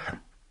nobody.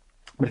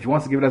 But if he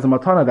wants to give it as a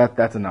matana,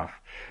 that's enough.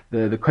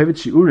 The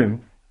kovetz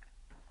shiurim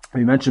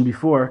we mentioned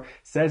before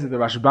says that the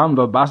Rashbam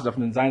Basad of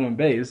Zayin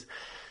Beis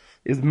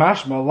is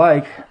mashma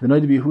like the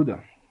Nedarim Yehuda,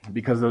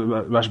 because the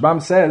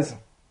Rashbam says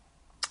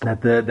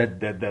that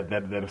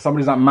if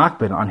somebody's not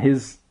makbid on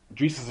his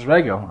Jesus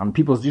regel, on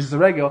people's Jesus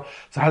regel,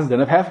 so has a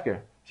din of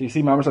hefker. So you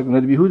see, mamash like the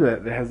Nedarim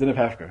Yehuda that has din of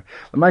hefker.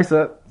 The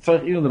Maisa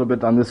tzarich a little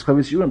bit on this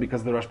kovetz shiurim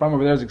because the Rashbam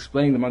over there is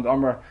explaining the Mand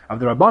Amar of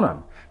the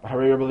Rabbanan. But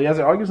Rabbi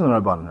Eliezer argues on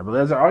the Rabbanan. Rabbi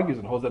Eliezer argues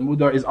and holds that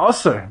mudar is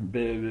aser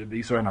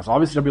b'Yisrael. So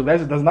obviously Rabbi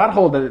Eliezer does not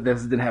hold that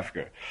there's din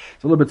hefker.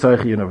 It's a little bit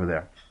tzarich over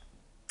there.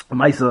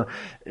 Maisa,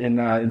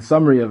 in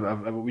summary of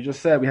what we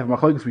just said, we have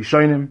machlokes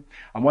rishonim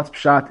on what's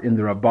pshat in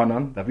the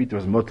Rabbanan, that Vitor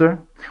is mutter.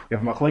 We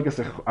have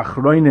machlokes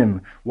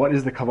achroinim, what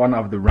is the kavanah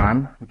of the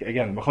Ran.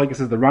 Again,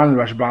 machlokes is the Ran and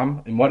the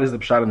Rashbam, and what is the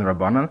pshat in the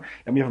Rabbanan.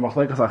 And we have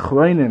machlokes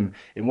achroinim,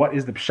 in what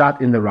is the pshat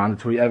in the Ran, the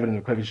Torah evidence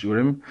of kovetz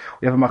shiurim.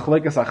 We have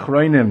machlokes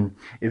achroinim,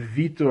 if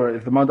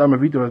the mandam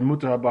of Vitor is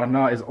mutter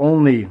habana is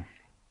only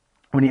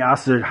when he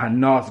asked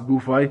hanas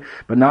gufay,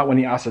 but not when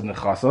he asked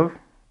nechasav.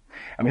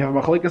 And we have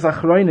a machlokes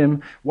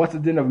achronim. What's the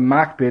din of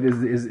makbid?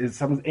 Is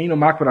someone's ain't no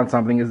makbid on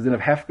something? Is the din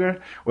of hefker,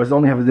 or does it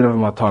only have a din of a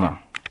matana?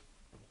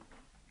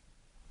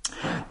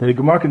 The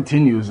Gemara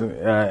continues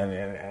and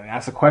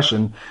asks a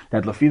question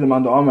that Lafidam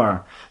and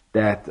Omar,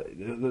 that the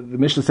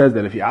Mishnah says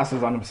that if he asks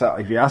on himself,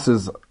 if he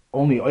asks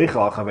only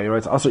oichel chaveiro,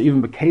 it's also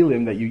even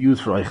bekalim that you use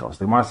for oichel. So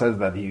the Gemara says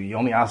that he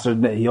only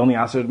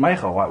answered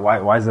Michael.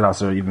 Why is it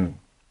also even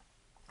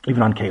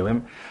on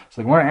kalim?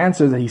 So the Gemara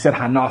answers that he said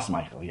hanas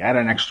Michael. He added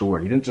an extra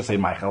word. He didn't just say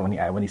Michael.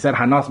 When he said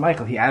hanas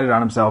Michael, he added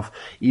on himself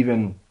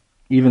even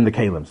the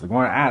kalim. So the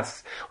Gemara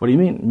asks, what do you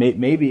mean?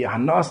 Maybe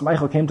hanas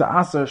Michael came to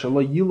aser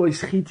shelo yiloy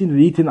schitin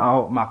v'itin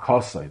al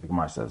makosai. The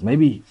Gemara says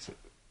maybe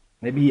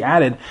he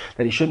added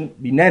that he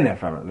shouldn't be nene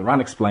from it. The Ran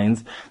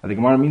explains that the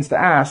Gemara means to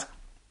ask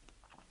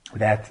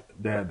that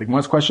the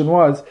Gemara's question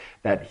was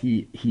that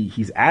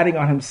he's adding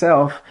on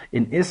himself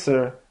in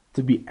Isser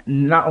to be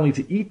not only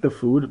to eat the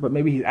food, but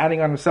maybe he's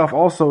adding on himself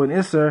also in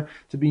Isser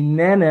to be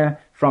nene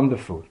from the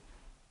food.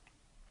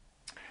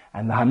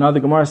 And the Hana, the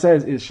Gemara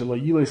says, is Shelo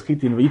Yiloi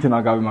Schitin V'itin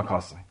Al Gabi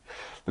Makasai.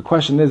 The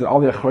question is, all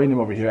the Achronim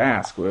over here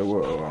ask,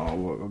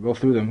 we'll go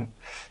through them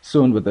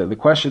soon, but the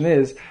question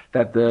is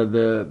that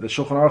the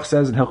Shulchan Aruch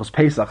says in Hilchos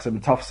Pesach,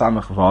 Taf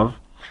Samech Vav,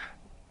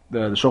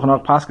 the Shulchan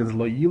Aruch paskins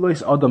Lo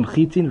Yilois Adam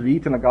Chitin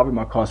V'itin Al Gabi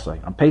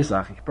Makasai. On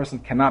Pesach, a person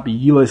cannot be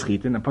Yilois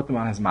Chitin and put them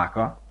on his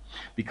makkah,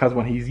 because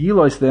when he's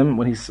Yilois them,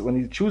 when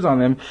he chews on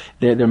them,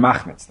 they're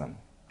machmitz them.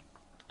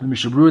 The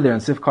Mishabru there in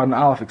Sif Katan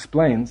Aleph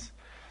explains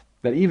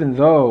that even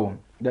though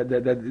that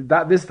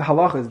this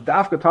halacha is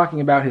dafka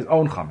talking about his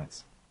own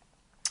chametz.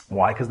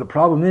 Why? Because the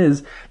problem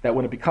is that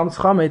when it becomes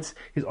chametz,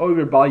 he's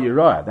over bal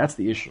yirah. That's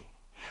the issue.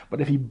 But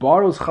if he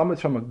borrows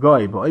chametz from a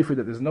guy, but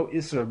that there's no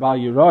isser bal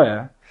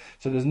yirah,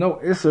 so there's no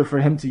isser for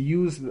him to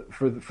use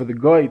for the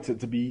guy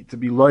to be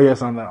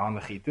loyas on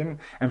the chitim,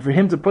 and for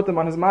him to put them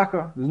on his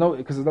makkah. There's no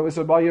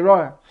isser bal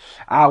yirah.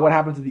 What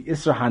happened to the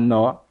isser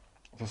hana?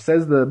 So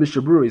says the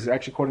Bishop Brewer, he's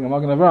actually quoting a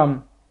Magen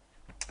Avram,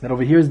 that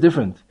over here is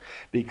different,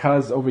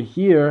 because over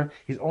here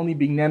he's only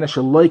being nana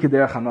shaloi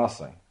kederech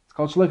hanasai. It's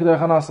called shaloi kederech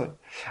hanasai.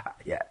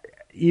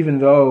 Even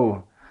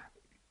though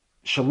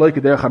shaloi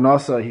kederech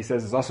hanasai, he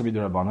says, is also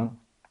b'derabanan.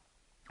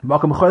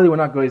 Malkam chayli, we're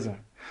not geyser.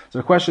 So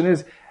the question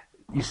is,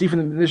 you see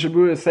from the Bishop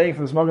Brewer is saying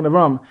from this Magen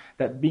Avram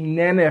that being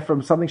nana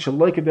from something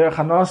shaloi kederech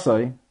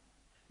hanasai,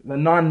 the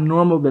not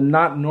normal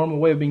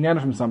way of being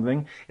nana from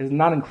something, is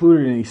not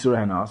included in Isur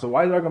Hana. So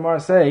why does our Gemara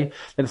say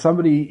that if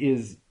somebody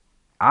is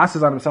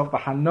asks on himself the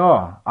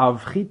hana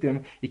of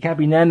chitim, he can't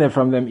be nene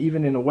from them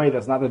even in a way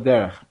that's not the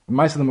derech.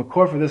 Ma'aseh the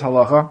makor for this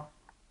halacha,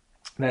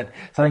 that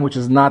something which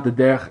is not the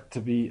derech to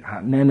be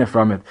nene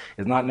from it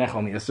is not nech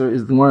on the isser,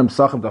 is the Gemara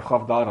Mesachim Daf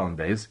Chav Daled on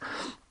days.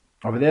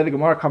 Over there the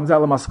Gemara comes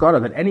out l'maskara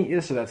that any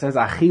isser that says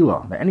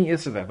achila, that any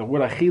isser that the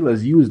word achila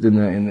is used in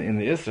the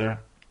isser,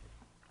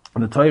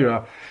 in the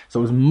Torah,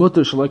 so it's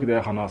mutter shaloi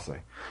kederech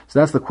hanasai. So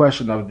that's the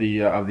question of the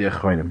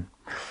Achronim.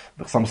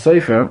 The Chassam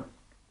Sofer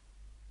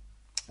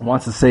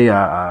wants to say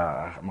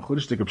a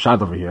mechudishtik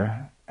pshat over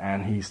here,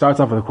 and he starts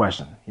off with a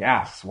question. He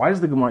asks, "Why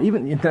does the Gemara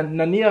even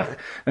naniach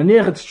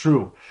it's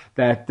true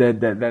that the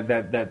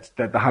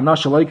hana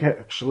shaloi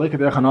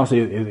kederech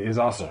hanasai is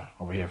aser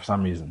over here for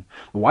some reason?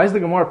 But why is the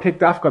Gemara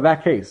picked after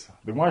that case?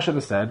 The Gemara should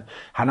have said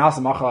hanas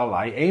machal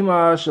alai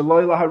ema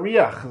shaloi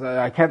lahariach.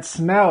 I can't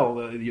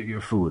smell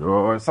your food,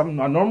 or a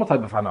normal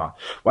type of hana.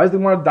 Why is the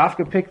Gemara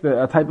dafka pick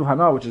a type of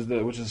hana which is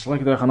shaloi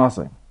kederech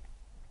hanasai?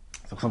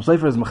 So some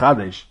sefer is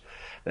mechadesh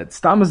that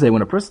stamazeh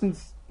when a person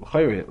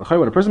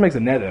makes a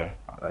neder,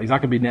 he's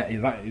not going to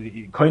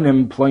be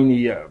koinem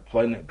pliny.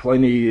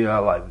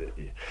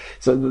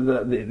 So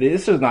the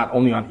isser is not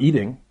only on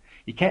eating.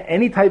 You can't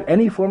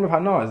any form of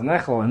hana is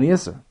nechal in the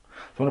isser.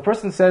 So when a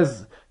person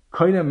says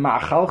koinem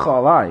ma'achalcha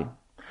alai,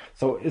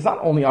 so it's not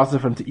only also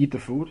for him to eat the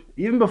food,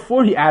 even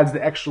before he adds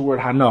the extra word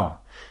hana.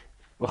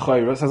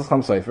 L'chayra says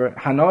Chassam Sofer,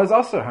 hana is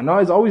aser. Hana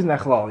is always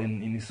nechlal in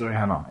isuri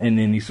hana in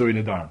isuri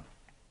nedarim.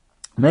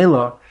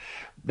 Mela.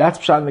 That's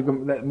pshat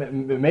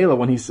in the Mela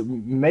when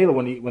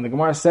the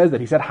Gemara says that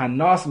he said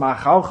hanas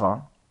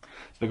ma'achalcha.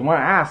 So the Gemara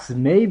asks,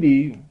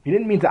 maybe he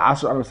didn't mean to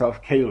aser on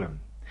himself kalim.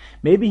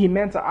 Maybe he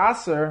meant to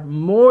aser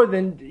more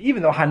than,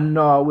 even though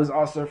hana was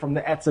aser from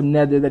the etzem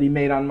neder that he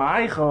made on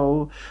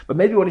ma'achol. But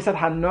maybe when he said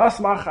hanas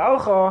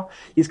ma'achalcha,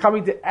 he's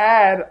coming to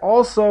add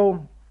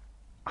also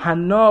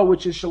hana,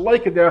 which is shaloi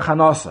kederech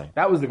hanasai.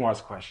 That was the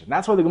Gemara's question.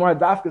 That's why the Gemara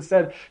dafka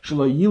said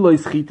shaloi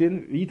yilois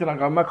chitin v'itin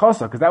agam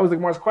makasa, because that was the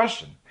Gemara's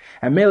question.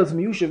 And Mele is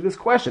miyushiv this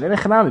question. In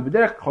Echanami,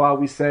 b'derech klal,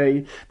 we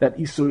say that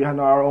isuri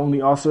hana are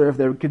only aser if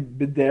there could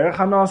b'derech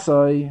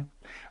hanasai.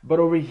 But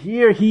over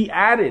here, he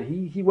added,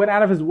 he went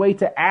out of his way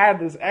to add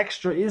this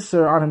extra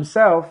iser on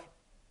himself.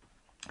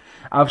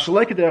 Av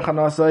shaloi kederech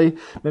hanasai,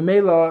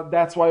 b'mela,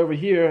 that's why over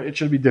here it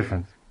should be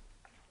different.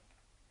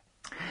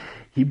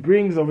 He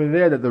brings over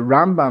there that the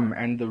Rambam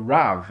and the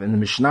Rav in the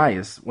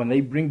Mishnayos, when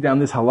they bring down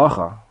this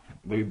halacha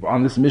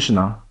on this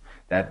Mishnah,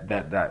 that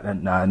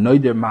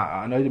noider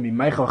mi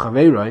meichel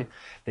chaveiroi,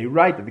 they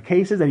write that the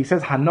case is that he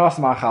says hanas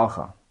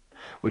ma'achalcha.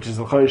 which is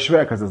l'chayr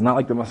shver, because it's not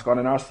like the maskan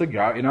in our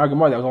sugya. In our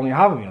Gemara, that was only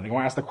having. The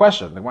Gemara asked the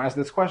question. The Gemara asked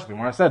this question. The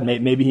Gemara said,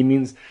 maybe he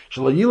means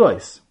shalom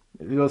yilois.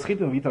 The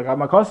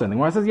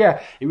Gemara says,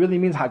 yeah, it really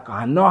means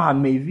hanoha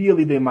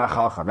mevili de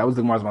machalcha. That was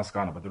the Gemara's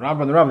maskana. But the Rav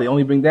and the Rav, they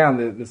only bring down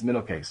this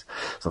middle case.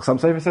 So some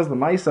Sefer says the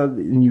Maisa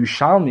in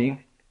Yushalmi.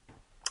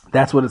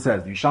 That's what it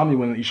says. Yushalmi,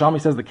 when Yushalmi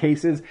says the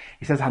case is,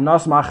 he says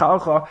hanas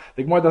machalcha.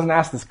 The Gemara doesn't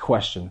ask this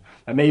question.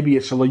 That maybe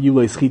it's shalom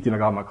yilois chitin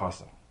agal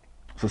makasa.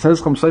 So it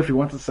says Chum Sefer, he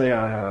wants to say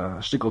a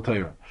shtickle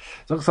Torah.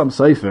 So Chum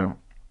Sefer,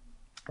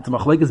 it's a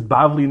machlekes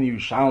bavli in the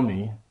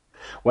Yushalmi,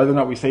 whether or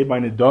not we say by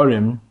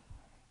Nedarim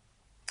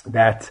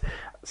that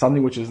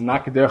something which is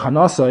not keder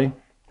chanasai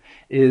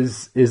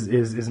is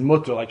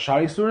mutter like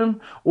shari surim,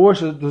 or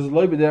does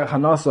loy b'der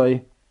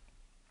chanasai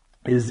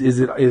is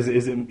it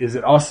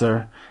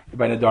aser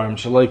by Nedarim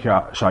shaloi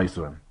shari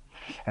surim?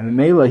 And the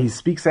Mela, he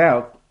speaks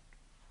out.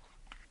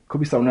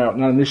 Could be somewhere else,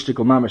 not in this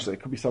shtickle mamish.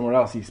 It could be somewhere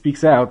else. He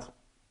speaks out.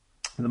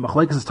 The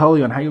machlekes is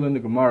totally on how you learn the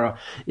Gemara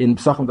in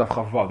Pesachim Daf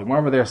Chavav. The Gemara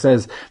over there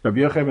says Rabbi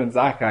Yochanan ben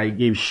Zakkai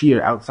gave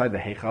shear outside the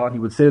Heichal, and he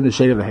would sit in the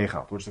shade of the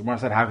Heichal. Which the Gemara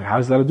said, how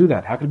is that to do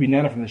that? How could it be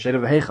nana from the shade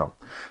of the Heichal?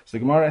 So the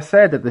Gemara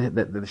said that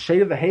the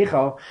shade of the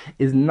Heichal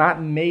is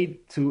not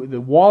made to, the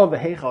wall of the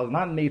Heichal is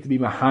not made to be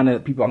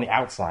mahana people on the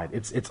outside.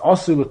 It's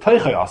also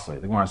l'toichai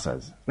asli. The Gemara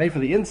says it's made for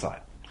the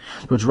inside.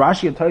 Which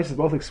Rashi and Tosfos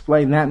both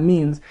explain, that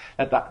means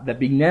that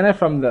being nana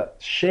from the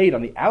shade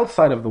on the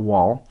outside of the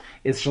wall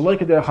is shaloi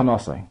keder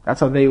chanasai. That's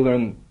how they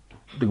learn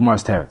the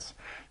Gemara's teretz.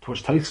 To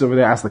which Tosfos over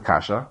there asks the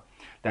kasha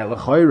that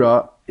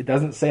l'choira it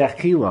doesn't say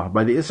achila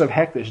by the isra of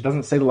hektish. It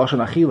doesn't say the lashon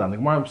achila. And the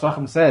Gemara in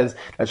Pesachim says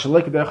that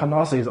shaloi keder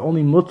chanasai is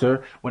only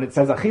mutter when it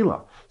says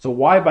achila. So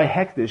why by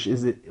hektish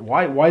is it?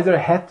 Why is there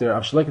a heter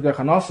of shaloi keder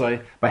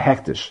chanasai by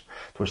hektish?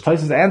 To which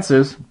Tosfos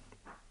answers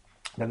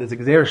that there's a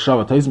Gzeir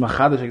Shava. Toiz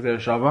Machadish Gzeir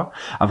Shava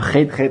of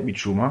Chet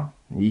Mitshuma.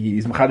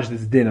 He's Machadish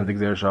this din of the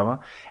Gzeir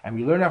Shava. And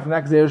we learn out from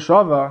that Gzeir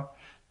Shava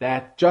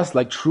that just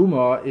like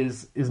Truma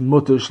is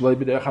Mutter Shloi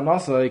B'der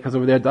Chanasai, because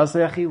over there it does say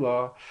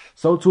Achila,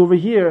 so too over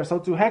here, so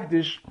too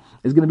Hektish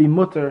is going to be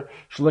Mutter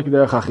Shloi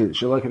B'der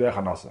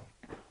Chanasai.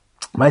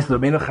 Ma'aseh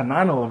Rabbeinu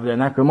Chananel over there in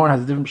that Gemara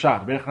has a different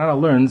shot. Rabbeinu Chananel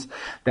learns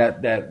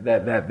that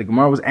the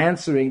Gemara was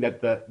answering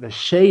that the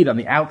shade on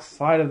the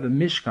outside of the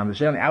Mishkan, the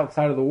shade on the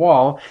outside of the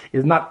wall,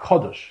 is not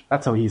Kodesh.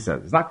 That's how he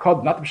says. It's not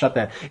Kodesh, not the shot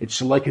that it's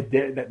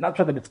Shalai, not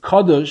the that it's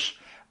Kodesh,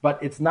 but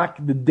it's not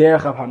the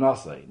derech of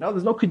Hanasai. No,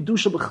 there's no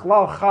Kedusha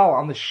B'chlal Chal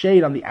on the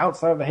shade on the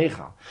outside of the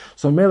Heichal.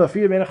 So Mela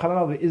Fi Rabbeinu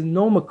Chananel, there is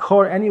no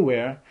makor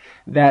anywhere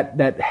that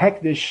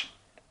Hektish,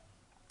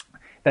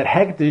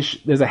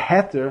 there's a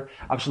heter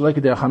of Shaloi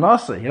Keder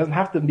Chanasai. He doesn't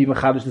have to be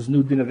mechadish this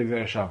new din of the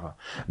Gzeir Shava.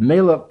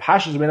 Mela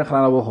Pashas Rabbeinu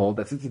Chananel will hold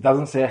that since it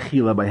doesn't say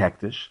Achila by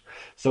hektish,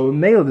 so in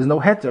Mela there's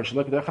no heter of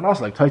Shaloi Keder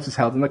Chanasai like Tosfos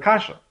held in the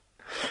Kasha.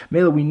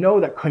 Mela, we know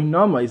that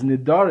Koinama is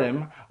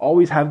Nedarim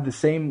always have the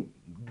same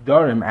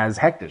Nedarim as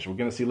hektish. We're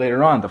going to see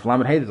later on the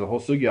Flamet Hay. There's a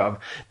whole sugya of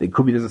it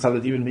could be there's a side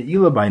that's even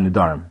Meila by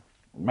Nedarim.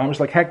 Mamish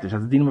like hektish,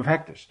 has the dinam of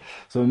hektish.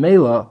 So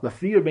Mela, the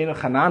fear Rabbeinu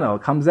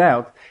Chananel comes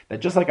out that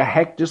just like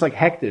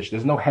hektish,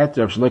 there's no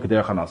heter of Shaloi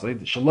Keder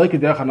Chanasai. Shaloi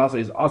Keder Chanasai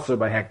is aser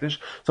by hektish.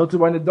 So to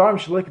by Nedarim,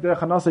 Shaloi Keder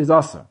Chanasai is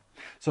aser.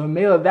 So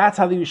Mela, that's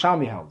how the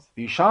Yushalmi holds.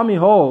 The Yushalmi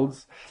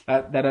holds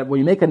that when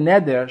you make a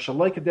neder,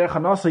 Shaloi Keder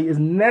Chanasai is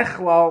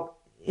nechlal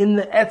in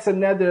the etzem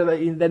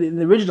neder, in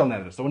the original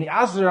neder. So when he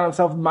asks on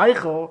himself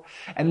Michael,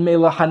 and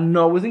Mela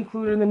Hano was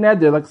included in the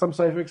neder, like some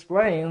Sefer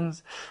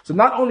explains. So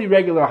not only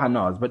regular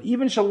Hanos, but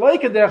even Shaloi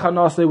Keder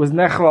Chanasai was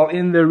nechlal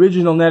in the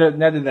original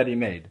neder that he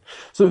made.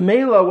 So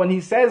Mela, when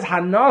he says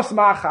Hanos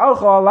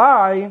Ma'achalcha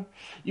Alai,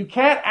 you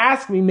can't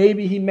ask me,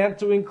 maybe he meant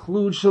to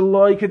include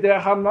Shaloi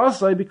Keder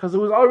Chanasai because it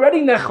was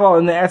already nechlal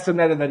in the etzem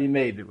neder that he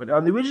made,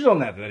 on the original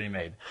neder that he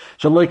made.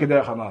 Shaloi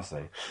Keder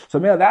Chanasai. So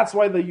Mela, that's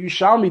why the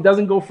Yushalmi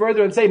doesn't go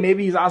further and say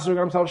maybe he's asking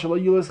himself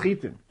Shaloi Yilas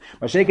Chitin.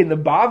 Mashiach the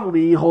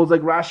Bavli holds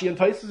like Rashi and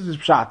Tosfos'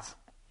 pshat.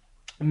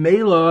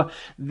 Mela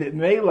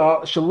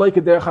Shaloi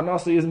Keder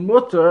Chanasai is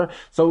mutter,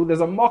 so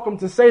there's a makom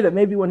to say that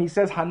maybe when he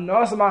says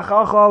Hanas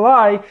Ma'achalcha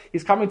Alai,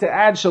 he's coming to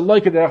add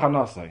Shaloi Keder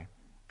Chanasai.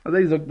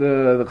 These are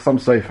the some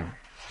Sefer.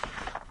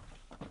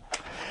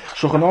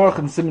 Shulchan Aruch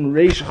and Siman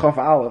Reish Chaf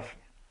Aleph,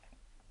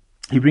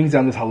 he brings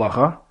down this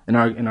halacha in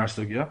our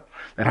sugya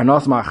that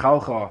Hanas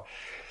Ma'achalcha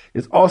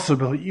is also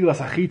b'leilas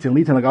achitin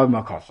litan lagav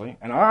ma'kasei.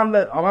 And on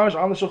the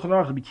Shulchan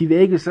Aruch, Rabbi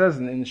Kiva Eger says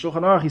in the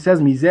Shulchan Aruch, he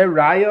says mizer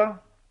raya,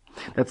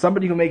 that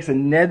somebody who makes a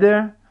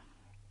neder,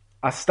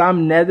 a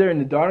stam neder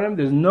in Nedarim,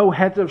 there's no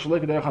heter of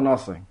Shaloi Keder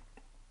Chanasai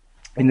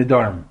in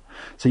Nedarim.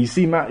 So you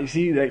see,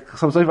 like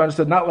some Sefer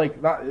understood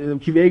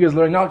Kiva Eger is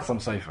learning not like some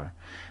Sefer.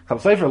 Some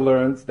Sefer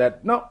learns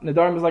that no,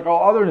 Nedarim is like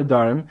all other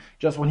Nedarim.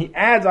 Just when he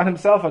adds on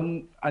himself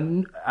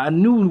a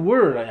new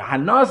word,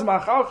 Hanas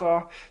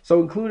Ma'achalcha,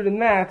 so included in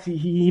that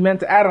he meant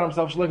to add on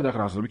himself Shaloi Keder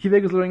Chanasai. Kiva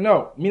Eger is learning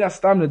no, Minas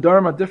Stam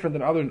Nedarim are different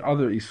than other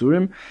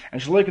Isurim,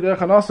 and Shaloi Keder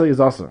Chanasai is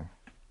also.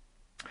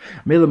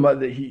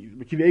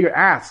 Kiva Eger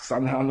asks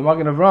on the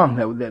Magen Avram,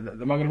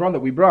 the Magen Avram that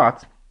we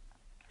brought,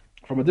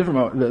 from a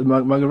different, the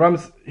Magen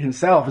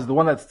himself is the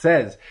one that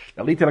says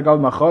that Lita Lagal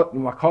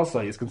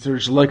Makasa is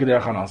considered Shaloika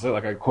Derech Hanasa,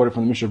 like I quoted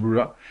from the Mishnah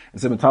Brura,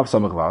 and Simon Tav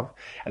Samach Vav.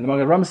 And the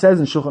Magen says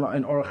in Shulchan,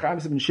 in Orach Chaim,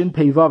 in Shin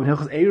Pei Vav, in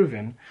Hilchos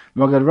Eruvin,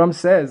 Magen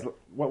says,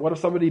 what if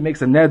somebody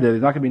makes a neder,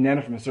 there's not going to be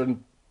neder from a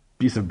certain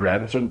piece of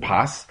bread, a certain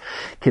pas,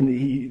 can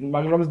he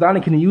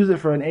use it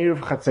for an Eruv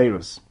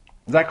Chatzerus?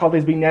 Is that called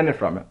as being neder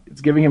from it?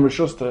 It's giving him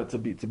Rishus to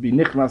be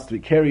nichnas, to be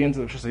carry into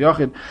the Rishus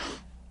HaYachid,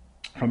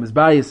 from his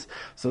bias.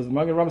 So the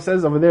Magen Ram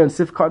says over there in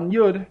Sif Katan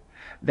Yud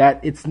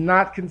that it's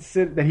not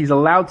considered that he's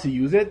allowed to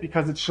use it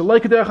because it's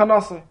Shaloika Derech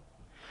Hanasa.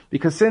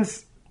 Because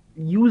since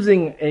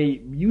using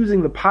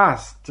the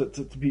pas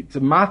to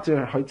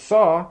matter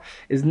Haitzah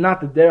is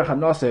not the Derech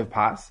Hanasa of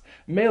pas,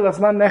 male that's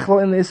not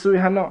Nechel in the Isuri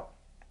Hana.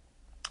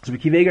 So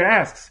Rabbi Kiveger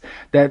asks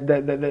that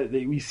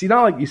we see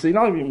not like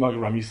Magen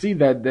Ram, you see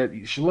that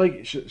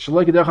Shaloika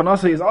Derech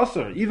Hanasa is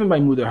also even by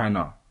Mudar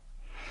Hana.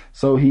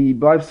 So he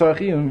bleibt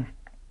Sarachim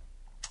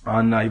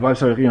on the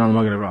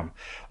Magen Ram.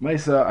 I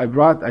saw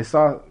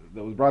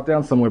that was brought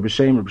down somewhere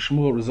b'shem Rabbi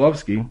Shmuel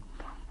Rozovsky.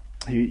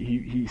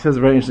 He says a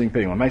very interesting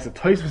thing. Maisa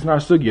Tosfos Nar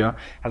Sugya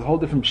has a whole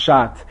different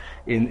shot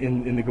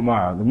in the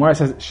Gemara. The Gemara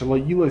says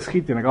Shelo Yilo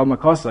Eschitin Agal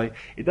Makasai.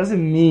 It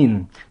doesn't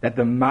mean that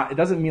it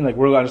doesn't mean like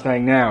we're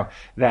understanding now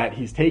that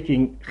he's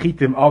taking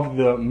chitim of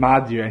the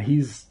madir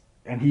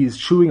and he's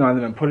chewing on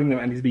them and putting them,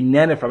 and he's being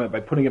nana from it by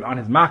putting it on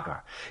his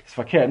makkah. It's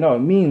fakir. No, it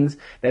means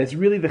that it's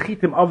really the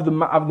chitim of the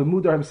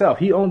mudar himself.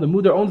 The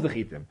mudar owns the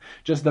chitim.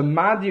 Just the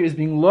madir is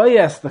being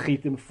loyas the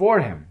chitim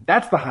for him.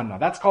 That's the hana.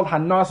 That's called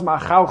hanas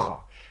ma'achalcha.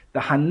 The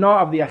hana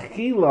of the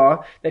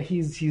achila that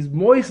he's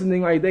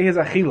moistening by his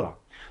achila.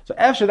 So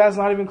after that's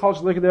not even called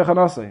Shaloika Derech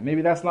Hanasa.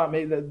 Maybe that's not,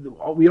 we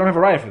don't have a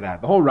raya for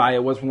that. The whole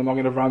raya was from the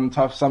Magen Avraham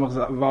Tav Samach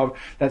Vav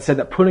that said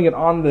that putting it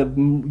on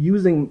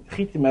using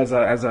chitim as a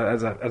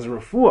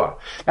refuah,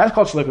 that's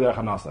called Shaloika Derech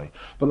Hanasa.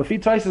 But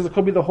Lafi Taisis, it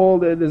could be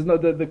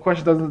the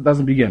question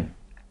doesn't begin.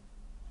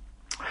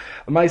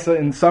 Maisa,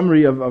 in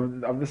summary of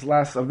this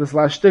last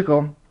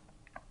shtickle,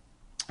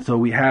 so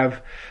we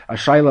have a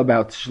shaila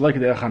about Shaloika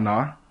Derech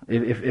Hanasa.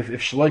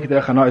 If Shaloika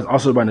Derech Hana is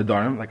also by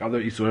Nedarim, like other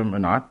Isurim or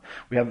not,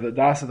 we have the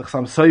Das of the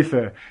Chasam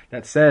Sofer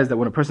that says that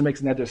when a person makes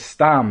a neder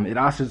stam, it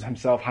asks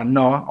himself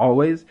Hana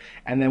always,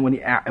 and then when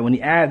he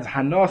adds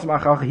Hana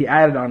Smachach, he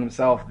added on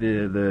himself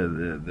the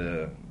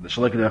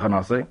Shaloika Derech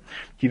Hana.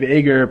 Kiva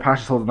Eger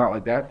Pashas holds not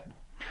like that.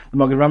 The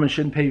Magen Ram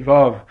Shin Pei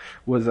Vav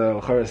was a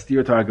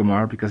steer to our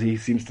Gemara because he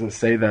seems to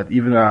say that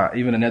even a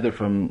neder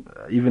from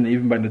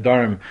even by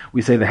Nedarim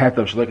we say the het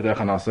of Shaloika Derech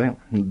Hana,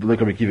 like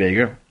Rabbi Kiva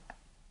Eger.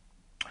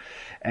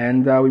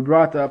 And we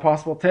brought a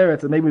possible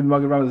teretz, and maybe the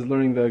Magen Ram is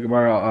learning the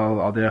Gemara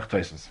al derech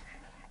Tosfos.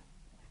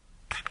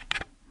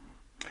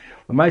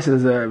 The Maisa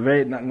is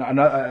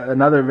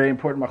another very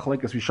important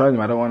machlekes we showed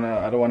them. I don't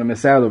want to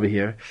miss out over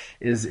here.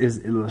 Is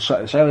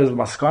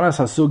maskanas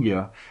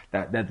hasugya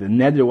that the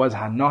neder was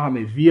hanaha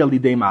mevia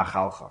lidei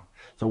ma'achalcha.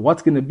 So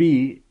what's going to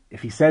be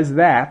if he says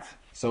that?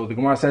 So the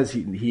Gemara says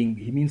he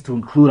means to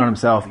include on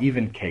himself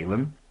even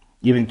kalim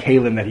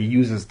that he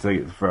uses for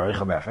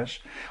eichel nefesh.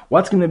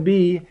 What's going to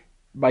be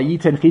by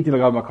Yiten Chiti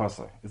Lagal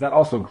Makasa? Is that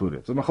also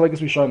included? So Machlekes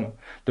Rishon,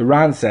 the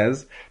Ran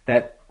says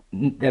that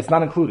that's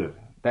not included.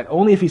 That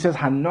only if he says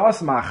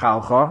Hanas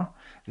Ma'achalcha,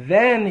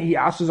 then he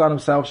asks on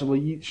himself Shelo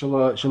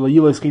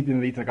Yilos Chiti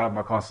Lagal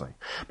Makasa.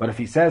 But if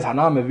he says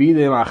Hanam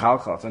Mevide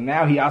Ma'achalcha, so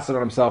now he asks on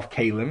himself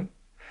Kalim,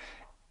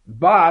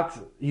 but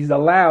he's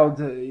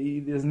allowed.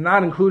 Is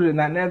not included in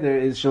that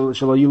neder is Shelo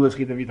Yilos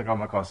Chiti Lagal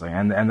Makasa.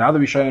 And the other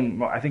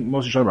Rishon, I think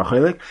most Rishon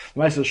Machelik, the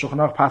Ma'aser Shulchan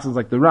Aruch passes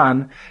like the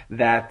Ran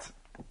that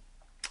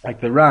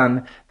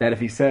if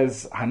he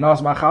says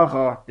Hanas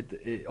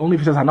Machalcha, only if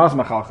he says Hanas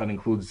Machalcha it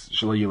includes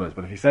Shelo Yilos.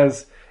 But if he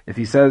says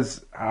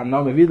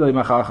Hanam Mevidle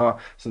Machalcha,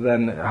 so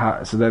then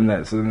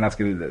Shelo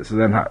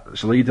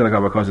Yitin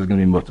Lagal Makasa is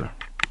going to be mutter.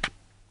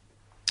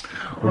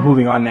 We're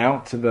moving on now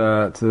to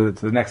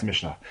the next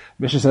Mishnah.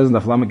 Mishnah says in the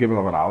Flamet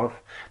Gimel of Aleph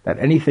that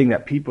anything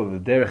that people, the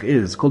derech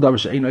is,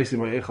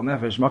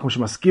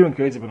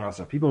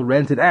 people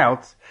rent it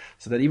out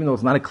so that even though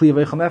it's not a kli of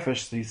eichel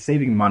nefesh, so he's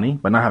saving money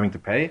by not having to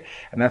pay,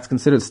 and that's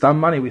considered stam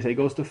money. We say it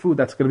goes to food.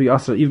 That's going to be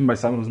also even by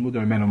someone who's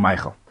mudar menu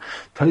meichel.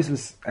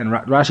 Tosfos and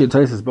Rashi and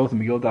Tosfos both in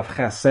Megillah Daf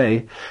Ches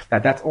say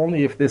that that's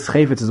only if this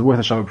chayvetz is worth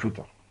a shavu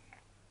pruta.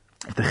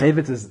 If the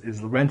chayvetz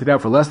is rented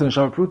out for less than a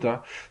shavu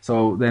pruta,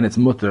 so then it's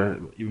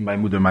mutter even by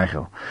mudar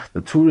meichel.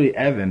 The Turi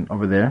Evan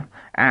over there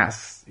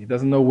asks, he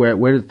doesn't know where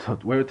did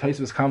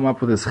Tosfos come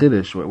up with his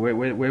chiddush.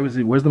 Where's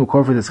the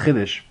makor for this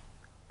chiddush?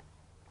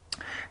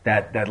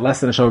 That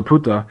less than a shavu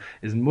pruta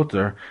is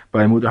mutter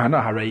by mudar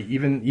hana. Haray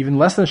even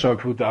less than a shavu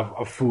pruta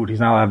of food, he's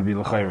not allowed to be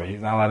l'chayra. He's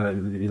not allowed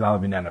to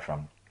be nana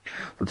from.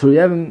 So Turi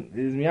Evan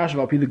is miyashav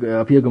al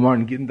pi Gemara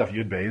in Gittin Daf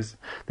Yud Beis.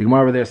 The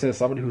Gemara over there says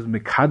somebody who's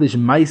mekadesh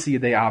maisi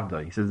yedei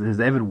avda. He says his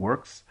Evid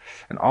works,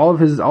 and all of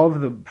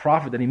the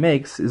profit that he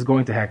makes is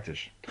going to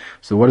hektish.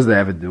 So what does the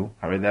Evid do?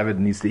 The Evid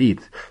needs to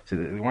eat. So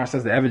the Gemara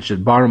says the Evid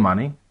should borrow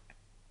money,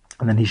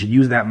 and then he should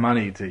use that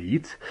money to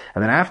eat,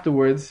 and then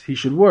afterwards he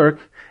should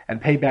work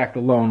and pay back the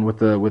loan with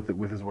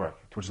his work.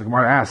 To which the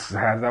Gemara asks,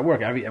 how does that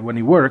work? When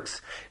he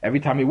works, every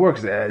time he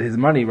works, his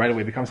money right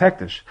away becomes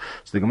hektish.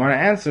 So the Gemara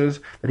answers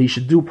that he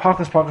should do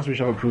pachas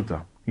v'shava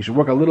pruta. He should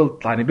work a little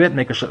tiny bit, and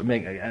the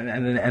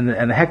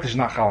hektish is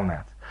not chal on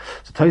that.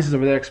 So Tosfos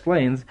over there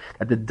explains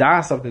that the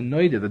das of the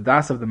noida, the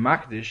das of the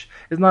makdish,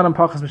 is not on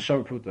pachas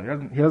v'shava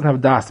pruta. He doesn't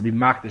have das to be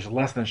makdish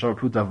less than shava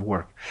pruta of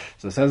work.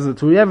 So it says the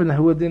Turiyevin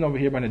who did over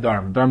here by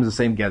Nedarim. Nedarim is the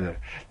same gather.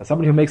 That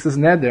somebody who makes this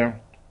neder,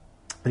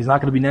 he's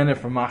not going to be neder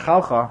from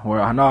Machalcha, or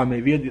Hana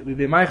Mevi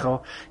Lidei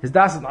Meichel. His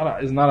das is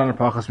not on a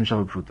pachas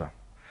v'shava pruta.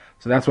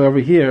 So that's why over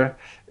here,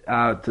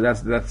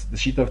 that's the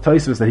sheet of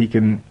Tosfos that he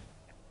can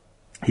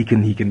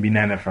be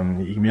nana from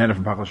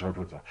Pachal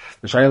Sharputa.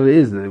 The shayla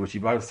is which he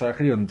borrows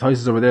Sarachli, and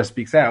Tosfos over there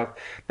speaks out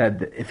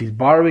that if he's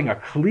borrowing a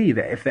kli,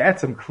 that if the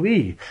etzem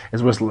kli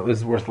is worth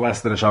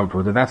less than a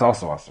Sharputa, that's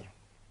also asur.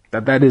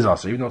 That is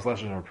asur, even though it's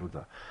less than a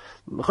Sharputa.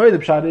 The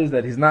pshat is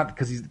that he's not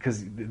because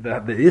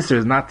the isser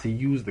is not to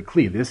use the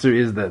kli. The isser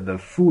is the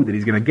food that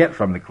he's going to get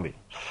from the kli.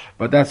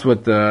 But that's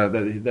what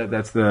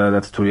that's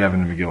Turiyah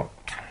in the Megillah.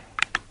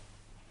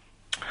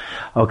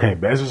 Okay,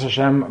 Be'ezus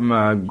Hashem,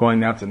 I'm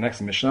going now to the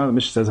next Mishnah. The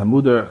Mishnah says,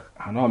 Hamuder,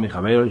 Hana,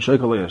 Michaveir,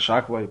 Shoikolei,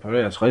 Shaklei,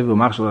 Parei, Aschaivu,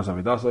 Machshalas,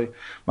 Avidasai,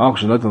 Malch,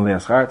 Shalotan,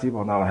 Le'ascharti,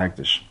 B'nala,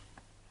 Hektish.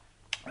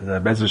 The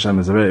Be'ezus Hashem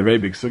is a very, very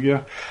big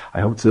sugya. I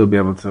hope to be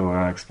able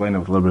to explain it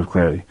with a little bit of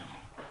clarity.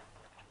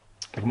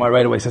 The Gemara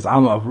right away says,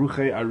 Alma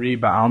Avruche, Ari,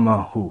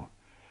 Ba'alma, Hu.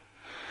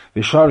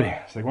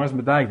 Vishari. So the Gemara's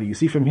medayik that you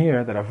see from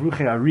here that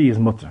Avruche, Ari is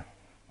mutter.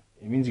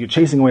 It means you're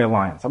chasing away a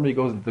lion. Somebody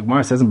goes, the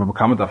Gemara says in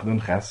Babakamat Afdun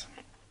Ches,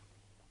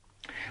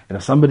 that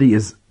if somebody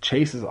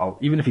chases,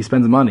 even if he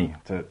spends money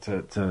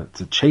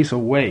to chase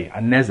away a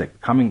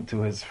nezek coming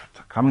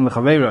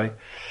lechaveiroi,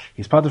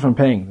 he's parted from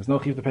paying. There's no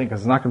chiv to pay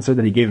because it's not considered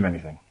that he gave him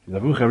anything. He's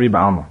avuch eri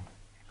ba'alma.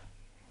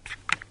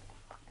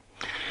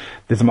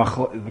 The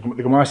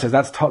Gemara says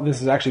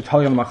this is actually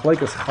telling on the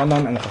machlekes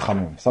chanan and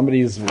chachamim.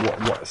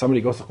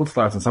 Somebody goes to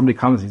chutzlaretz and somebody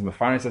comes, he's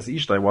mefaris as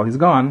ishtay while he's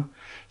gone.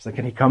 So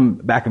can he come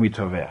back and be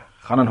toveh?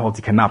 Chanan holds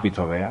he cannot be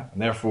toveh,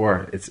 and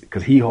therefore it's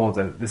because he holds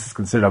that this is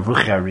considered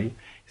avuch eri.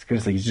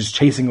 He's just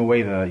chasing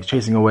away an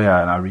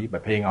ari by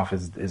paying off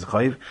his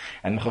chayiv,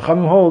 and the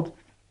Chachamim hold,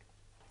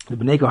 the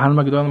Bnei Kohanim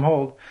Gedolim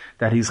hold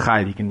that he's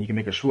chayiv. He can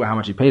make a shua how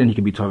much he paid, and he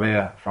can be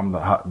toveh from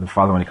the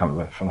father when he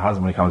comes from the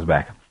husband when he comes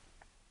back.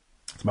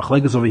 It's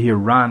machlekes over here,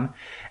 Ran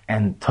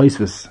and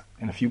Tosfos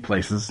in a few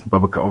places.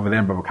 Over there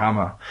in Baba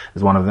Kama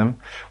is one of them.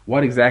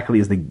 What exactly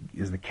is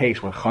the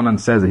case where Chanan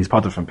says that he's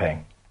parted from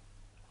paying?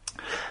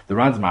 The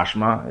Ran's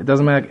mashma, it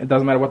doesn't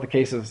matter what the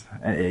case is.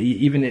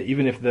 Even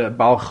if the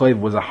Baal Chayv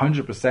was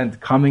 100%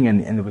 coming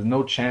and there was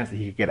no chance that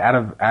he could get out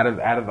of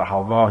the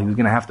halva, he was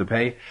going to have to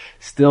pay.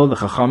 Still, the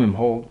Chachamim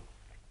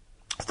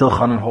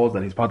Chanan holds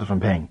that he's parted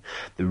from paying.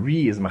 The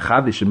Ri is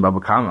machadish in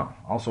Baba Kama,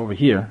 also over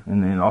here,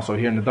 and also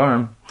here in the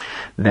Nedarim,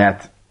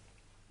 that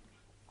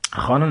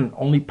Chanan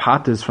only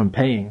patters from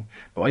paying,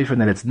 but even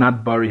that it's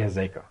not bari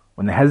hazeka.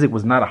 When the hezek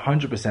was not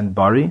 100%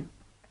 bari,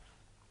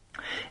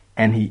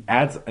 and he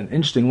adds an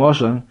interesting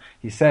lashon.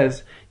 He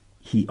says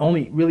he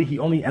only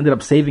ended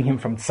up saving him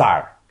from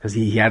tsar because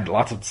he had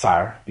lots of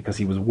tsar because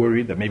he was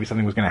worried that maybe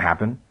something was going to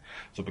happen.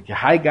 So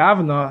b'kehai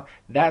gavna,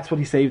 that's what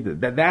he saved.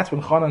 That's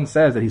when Chanan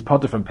says that he's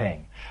parted from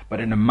paying. But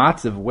in a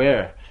matzav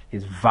where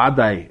his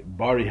vadai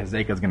bari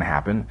hazeka is going to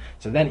happen,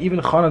 so then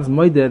even Chanan's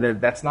moide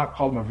that's not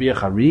called mavriach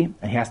hari,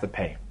 and he has to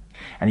pay.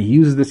 And he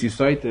uses this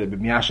yisoy to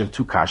b'miyashev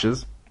two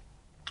kashas.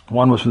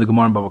 One was from the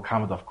Gemara in Bava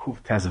Kama of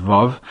Kuf Tes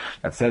Vav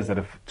that says that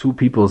if two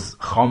people's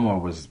chomer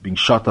was being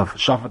shot off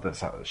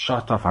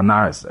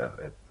hanaris,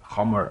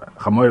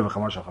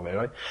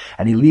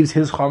 and he leaves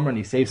his chomer and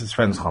he saves his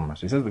friend's chomer.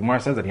 So he says the Gemara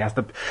says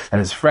that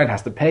his friend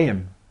has to pay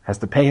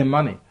him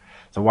money.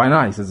 So why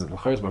not? He says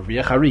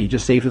he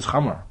just saved his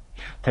chomer.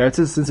 Teretz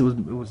says since it was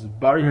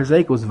bari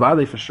hazek, it was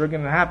vade for sure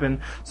going to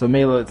happen. So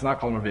Mela, it's not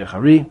called Mavriach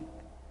Hari.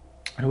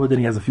 And then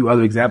he has a few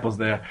other examples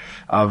there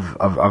of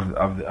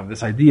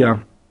this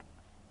idea.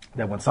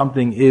 That when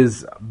something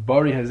is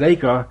bari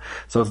hazeka,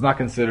 so it's not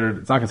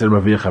considered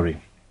mavriach hari.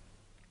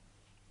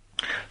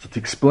 So to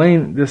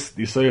explain the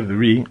story of the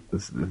Ri,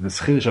 this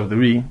chiddush of the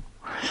Ri,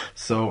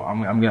 so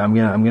I'm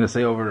gonna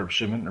say over Rabbi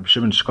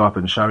Shimon Shkop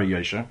and Shari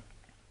Yosher.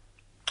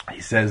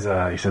 He says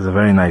a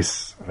very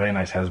nice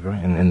hezber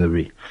in the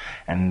Ri,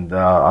 and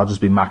I'll just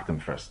be makdim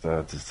first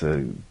just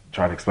to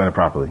try to explain it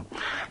properly.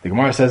 The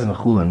Gemara says in the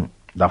Chulin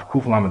Daf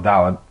Kuf Lamed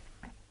Daled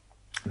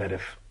that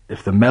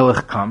if the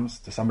melech comes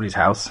to somebody's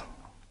house.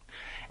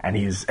 And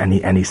he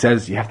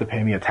says you have to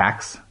pay me a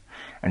tax,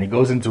 and he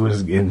goes into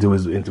his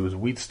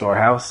wheat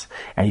storehouse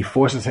and he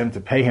forces him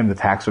to pay him the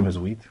tax from his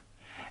wheat,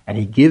 and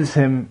he gives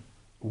him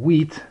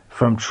wheat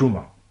from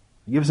truma.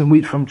 He gives him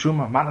wheat from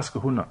truma, manas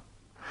kahuna.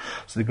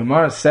 So the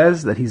Gemara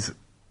says that he's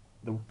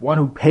the one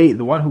who paid,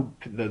 the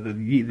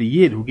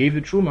yid who gave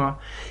the truma.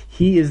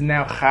 He is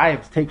now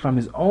chayav to take from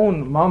his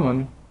own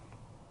mammon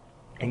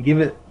and give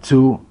it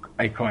to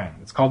a kohen.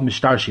 It's called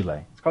mishtar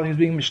shilei. It's called he was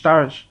being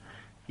mishtarish.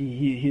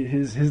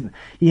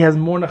 he has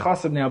more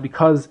nechasim now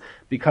because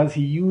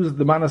he used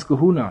the manas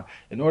kahuna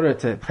in order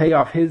to pay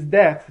off his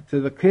debt to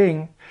the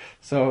king.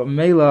 So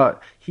Mela,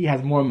 he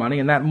has more money,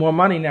 and that more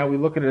money now we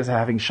look at it as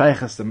having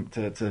shaykhs to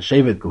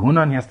shevet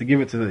kahuna, and he has to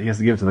give it to the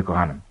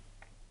kohanim.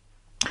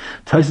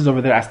 Tosfos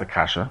over there asked the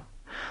kasha.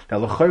 That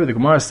the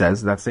Gemara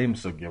says, that same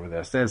sugya over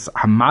there says,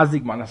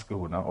 hamazik manas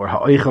kahuna, or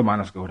ha'oichel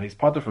manas kahuna, he's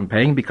potter from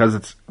paying because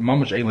it's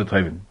mamash ein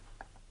l'toivin.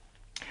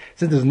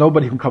 Since there's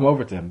nobody who can come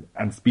over to him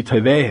and be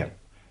tovei him,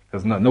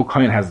 because no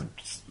kohen has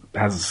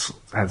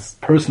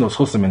personal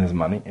chusim in his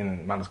money,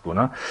 in manas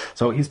kahuna,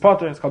 so he's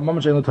potter, it's called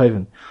mamash ein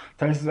l'toivin.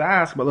 Tosfos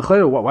ask, but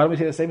why don't we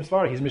say the same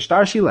svara? He's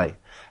mishtar shilei.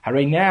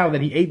 Hooray, now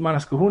that he ate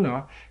manas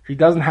kahuna, he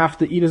doesn't have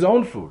to eat his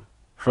own food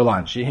for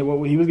lunch. He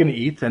was going to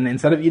eat, and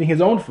instead of eating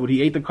his own food,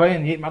 he ate the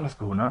kohen, he ate manas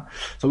kahuna.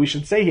 So we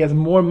should say he has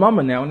more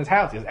mama now in his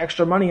house. He has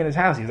extra money in his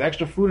house. He has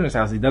extra food in his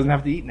house. He doesn't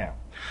have to eat now.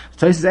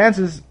 So Tosfos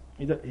answers,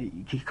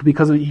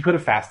 because he could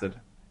have fasted.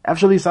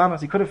 Actually,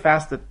 he could have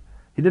fasted.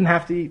 He didn't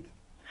have to eat.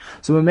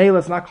 So in Mela,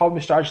 it's not called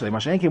mishtar shlei.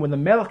 Mashenke, when the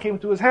melech came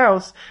to his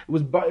house, it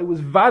was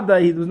vada.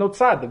 There was no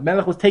tzad. The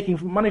melech was taking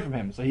money from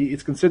him, so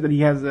it's considered that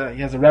he has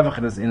a revach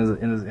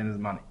in his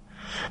money.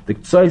 The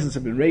Tosfos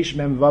have been Reish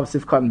Mem Vav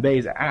Sifkat and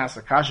Beis asked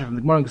a kasha from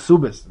the Gemara in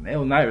Kesubos in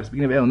El Nairos,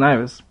 beginning of El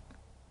Nairos.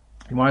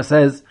 The Gemara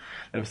says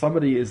that if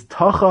somebody is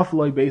tachaf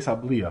loy beis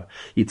habliya,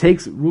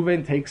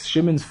 Reuven takes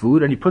Shimon's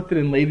food and he puts it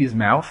in Levi's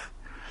mouth,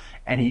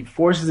 and he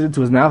forces it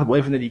into his mouth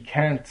away from that he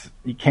can't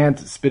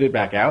spit it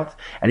back out,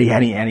 and he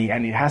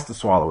has to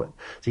swallow it.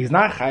 So he's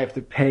not chayav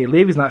to pay.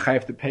 Levi's not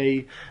chayav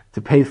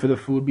to pay for the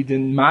food. He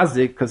didn't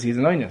mazik because he's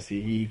an oinus.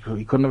 He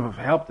couldn't have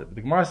helped it. But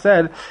the Gemara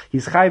said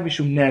he's chayav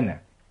mishum nene.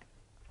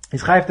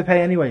 He's chayav to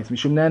pay anyway. It's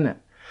mishum nene.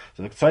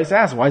 So the Tosfos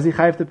asks, why is he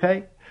chayav to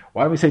pay?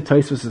 Why don't we say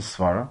Tosfos is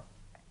svara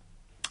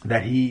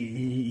that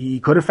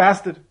he could have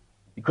fasted?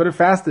 He could have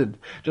fasted,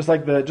 just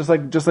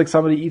like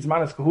somebody eats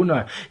manas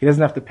kahuna. He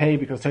doesn't have to pay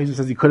because Tosfos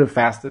says he could have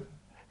fasted.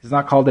 He's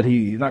not called that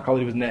he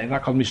was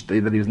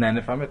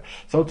nene from it.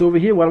 So to over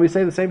here, why don't we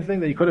say the same thing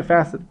that he could have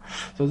fasted?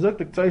 So Zuk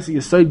the Tosfos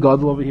Yesod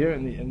Gadol over here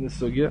in this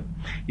sugya,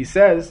 he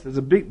says there's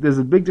a big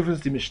difference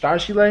between mishtar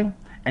shilei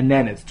and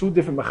nene. It's two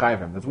different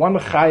mechayivim. There's one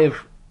mechayiv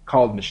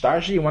called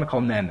mishtarshi and one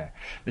called nene.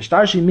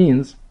 Mishtarshi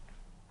means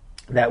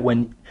that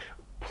when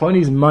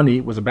Plony's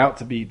money was about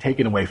to be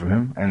taken away from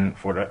him, and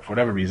for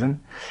whatever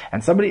reason,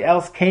 and somebody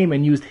else came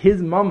and used his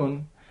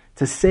mammon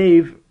to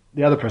save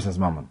the other person's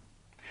mammon.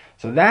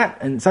 So that,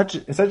 in such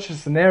a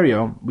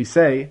scenario, we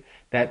say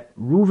that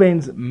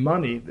Reuven's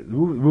money,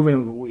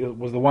 Reuven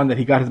was the one that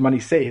he got his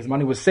money saved. His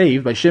money was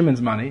saved by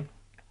Shimon's money.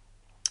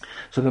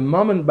 So the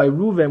mammon by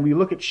Reuven, we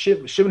look at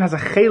Shimon has a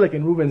chelik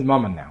in Reuven's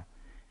mammon now.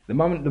 The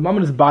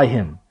mammon is by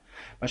him.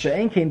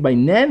 Masha'en came by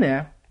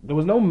Nene, there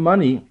was no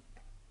money.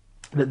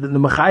 The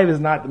mechayiv is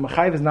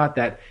not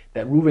that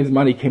Reuven's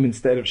money came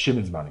instead of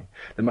Shimon's money.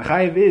 The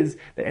mechayiv is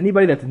that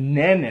anybody that's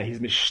nene, he's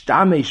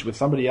mishtamish with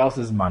somebody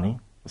else's money,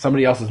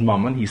 somebody else's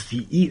mammon. Like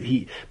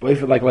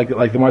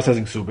the Gemara says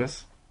in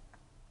Kesubos.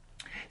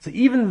 So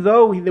even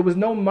though there was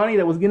no money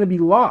that was going to be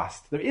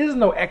lost, there is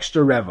no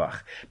extra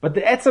revach. But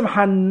the etzem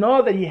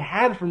hano that he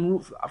had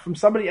from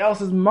somebody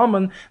else's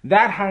mammon,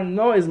 that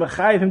hano is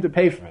mechayiv him to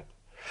pay for it.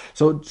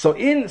 So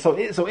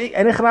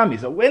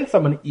when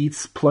someone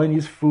eats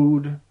Plony's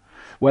food,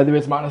 whether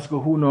it's manas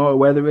kahuna or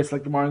whether it's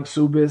like the Gemara in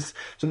Kesubos,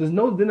 so there's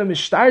no din of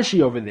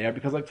mishtarshi over there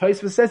because, like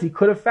Tosfos says, he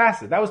could have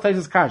fasted. That was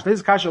Tosfos' kasha.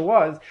 Tosfos' kasha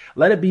was,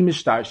 let it be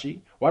mishtarshi.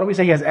 Why don't we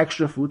say he has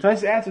extra food?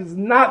 Tosfos' answer is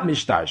not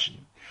mishtarshi.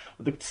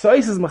 But the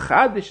Tosfos'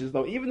 mechadish is,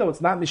 though, even though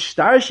it's not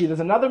mishtarshi, there's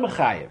another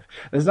mechayev.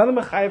 There's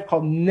another mechayev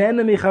called nene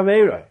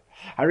michaveroi.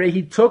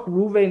 He took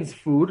Reuven's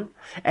food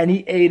and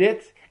he ate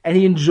it, and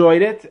he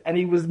enjoyed it, and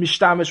he was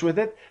mishtamish with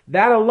it.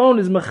 That alone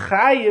is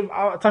mechayiv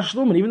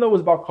tashlumin. Even though it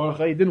was bar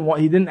korcha, he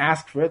didn't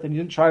ask for it, and he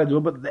didn't try to do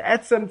it. But the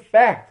etzem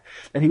fact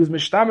that he was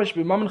mishtamish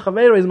with mammon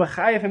chaveira is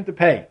mechayiv him to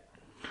pay.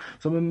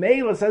 So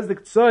Memela says the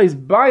Tosfos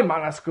by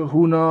manas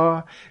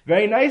kahuna.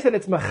 Very nice that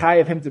it's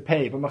mechayiv him to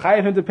pay, but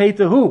mechayiv him to pay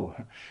to who?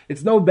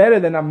 It's no better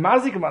than a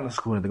mazik manas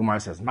kahuna. The Gemara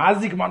says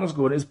mazik manas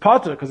kahuna is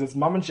potter because it's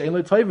mammon she'ein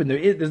lo toivin.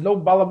 There's no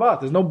balabat.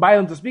 There's no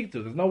bayan to speak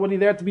to. There's nobody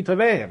there to be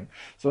tovei him.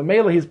 So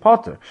Memela he's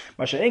potter.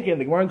 Masha'enke in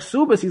the Gemara in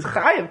Kesubos he's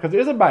chayiv because there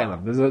is a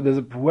bailam. There's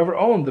a whoever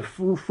owned the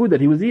food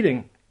that he was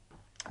eating.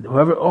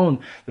 Whoever owned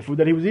the food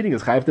that he was eating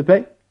is chayiv to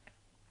pay.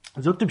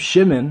 Zuktub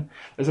Shimon,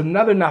 there's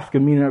another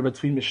nafkamina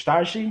between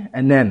mishtarshi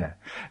and nene.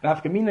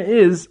 Nafkamina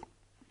is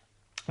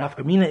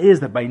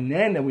that by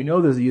nene we know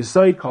there's a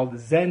yesod called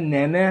zen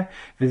nene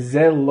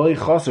v'zel loy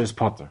choser is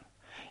potter.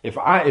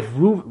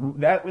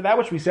 That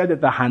which we said that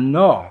the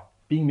hana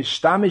being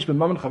mishtamish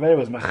b'mammon chaver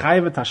was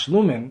mechayev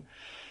tashlumin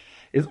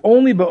is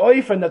only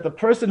be'oifen that the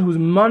person whose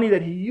money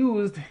that he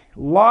used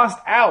lost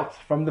out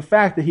from the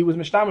fact that he was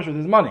mishtamish with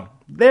his money.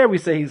 There we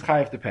say he's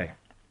chayev to pay.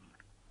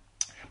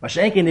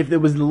 Mashenkin, if there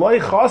was loy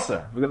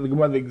chaser,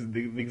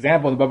 the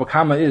example of the Baba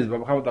Kama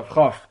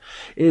Tavchaf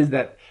is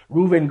that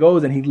Reuven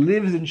goes and he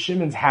lives in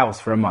Shimon's house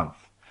for a month.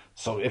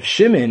 So if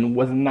Shimon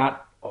was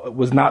not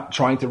was not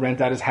trying to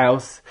rent out his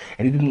house,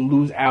 and he didn't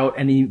lose out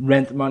any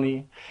rent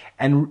money.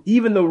 And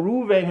even though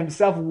Reuven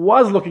himself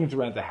was looking to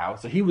rent a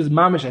house, so he was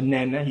mamish a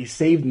nene, he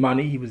saved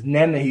money, he was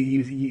nene,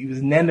 he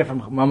was nene from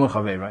Mammon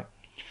Chavei, right?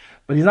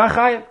 But he's not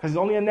chayav, because he's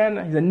only a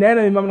nene. He's a nene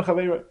in Mammon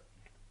Chavei, right?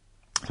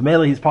 So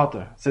mainly he's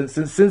potter. Since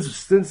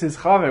his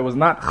chaver was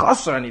not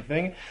chas or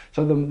anything,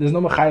 so there's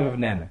no mechayev of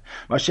nene.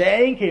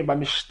 Mashein came by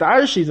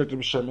mishtarshi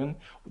Dr. Shimon.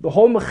 The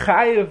whole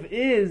mechayev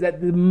is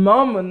that the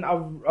mammon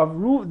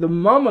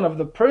of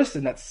the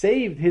person that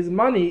saved his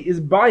money is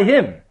by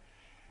him.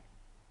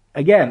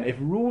 Again, if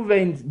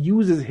Reuven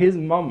uses his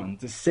mammon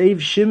to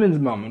save Shimon's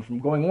mammon from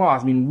going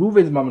lost,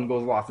 Reuven's mammon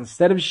goes lost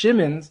instead of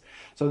Shimon's,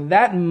 so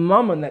that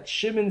mammon that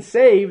Shimon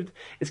saved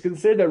is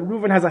considered that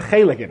Reuven has a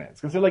chelik in it.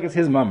 It's considered like it's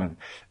his mammon.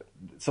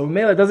 So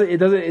it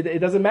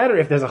doesn't matter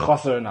if there's a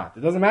chaser or not.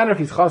 It doesn't matter if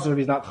he's chaser or if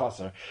he's not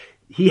chaser.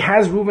 He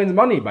has Reuven's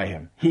money by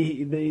him.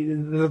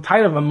 There's a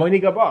title of a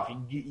moini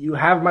gabach. You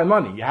have my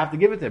money. You have to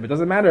give it to him. It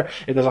doesn't matter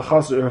if there's a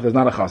chaser or if there's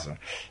not a chaser.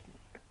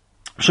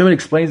 Shimon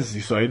explains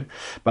this Yisoid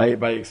by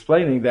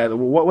explaining that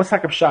what's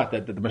Hakab Shat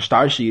that the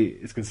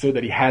Mashtarshi is considered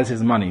that he has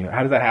his money.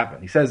 How does that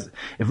happen? He says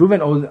if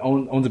Reuven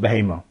owns a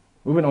behema,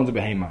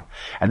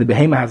 and the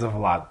behema has a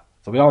vlad.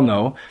 So we all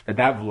know that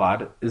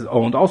vlad is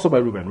owned also by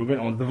Reuven. Reuven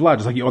owns the vlad,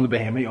 just like he owned the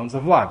behema, he owns the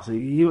vlad. So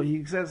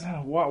he says,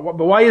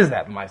 but why is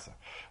that, Maisa?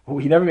 Well,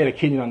 he never made a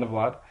kinyan on the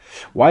vlad.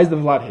 Why is the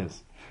vlad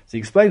his? So he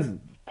explains,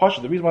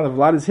 Pasha, the reason why the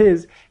vlad is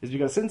his is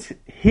because since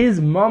his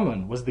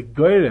mammon was the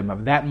goyrem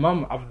of that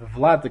mammon of the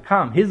vlad to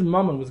come, his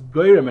mammon was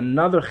goyrem,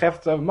 another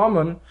chefta of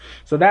mammon,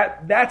 so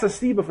that's a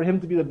siba for him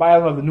to be the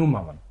bayal of the new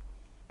mammon.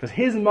 Because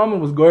his mammon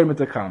was goyrem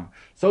to come.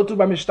 So too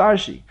by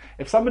mishtarshi.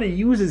 If somebody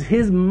uses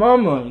his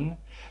mammon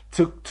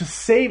to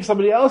save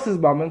somebody else's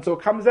mammon, so it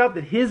comes out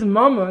that his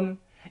mammon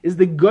is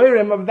the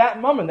goyrem of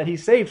that mammon that he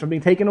saved from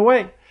being taken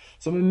away.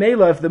 So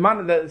Mela, if the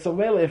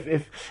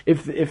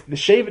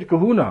Shevet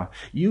Kahuna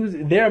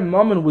their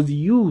mammon was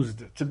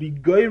used to be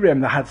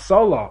goyrem, the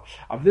hatzalah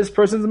of this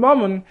person's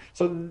mammon,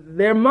 so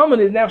their mammon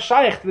is now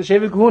shaykh to the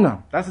Shevet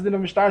Kahuna. That's the din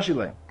of Mishtar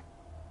Shilei.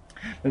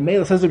 But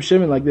Mela says to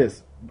Shimon like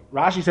this.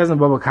 Rashi says in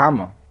Bava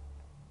Kama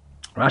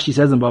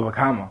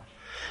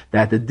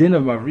that the din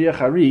of Mavriya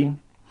Hari,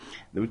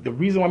 the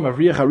reason why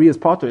Mavriya Hari is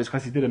potter is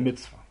because he did a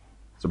mitzvah.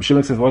 So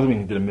Shimon says, what does it mean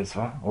he did a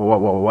mitzvah? Or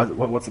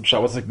what's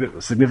the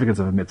significance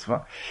of a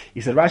mitzvah?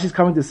 He said, Rashi's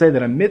coming to say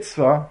that a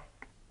mitzvah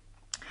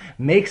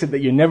makes it that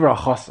you're never a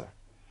chaser.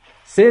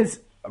 Since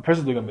a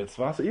person's doing a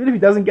mitzvah, so even if he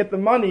doesn't get the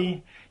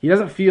money, he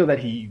doesn't feel that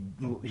he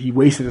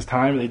wasted his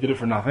time and he did it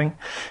for nothing.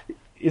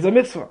 It's a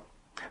mitzvah.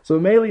 So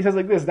Meili says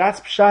like this, that's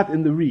pshat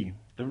in the Ri.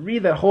 The Ri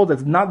that holds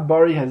that's not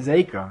bari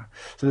hazeka,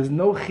 so there's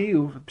no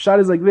chiyuv.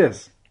 Pshat is like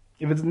this.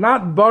 If it's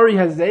not bari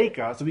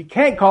hazeka, so we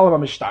can't call him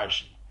a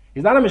mishtarshi.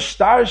 He's not a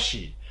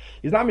mishtarshi.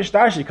 He's not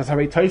mishtarshi because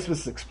Harei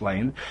Tosfos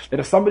explained that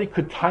if somebody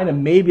could taina,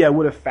 maybe I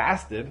would have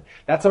fasted,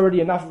 that's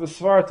already enough of a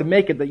svara to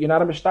make it that you're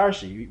not a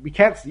mishtarshi. We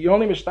can't, you're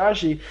only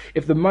mishtarshi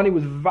if the money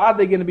was vade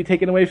going to be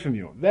taken away from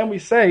you. Then we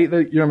say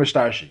that you're a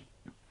mishtarshi.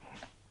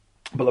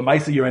 But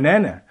Lamaisa, you're a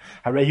nene.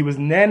 Harei, he was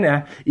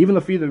nene, even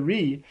if the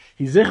Ri,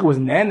 his zich was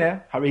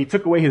nene. Harei, he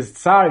took away his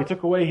tsar, he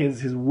took away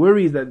his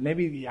worries that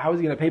maybe how is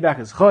he going to pay back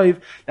his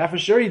chayv. That for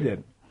sure he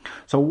did.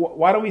 So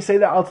why don't we say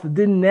that al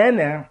tzedin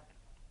nene,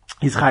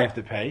 he's chayav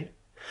to pay?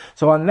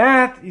 So on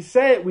that, we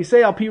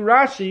say al pi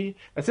Rashi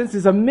that since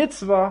it's a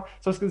mitzvah,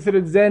 so it's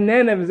considered zen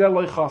nene v'zen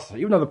loy chaser.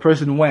 Even though the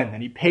person went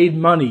and he paid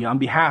money on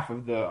behalf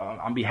of the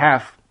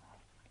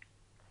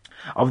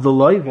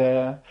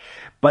loive,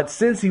 but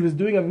since he was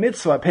doing a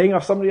mitzvah, paying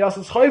off somebody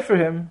else's choy for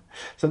him,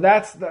 so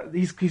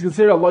he's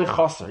considered a loy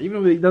chaser.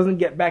 Even if he doesn't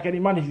get back any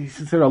money, he's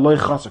considered a loy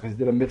chaser because he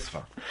did a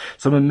mitzvah.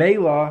 So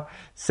Memela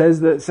says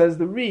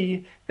the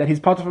Ri that he's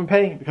part from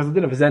paying because the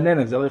din of zen nene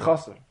v'zen loy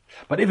chaser.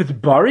 But if it's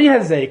bari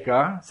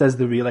hazeka, says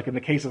the Ri, like in the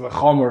case of a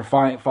chomer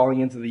falling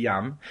into the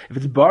yam, if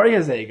it's bari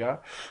hazeka,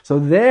 so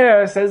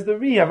there, says the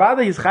Ri,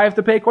 havada, he's chayav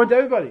to pay according to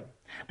everybody.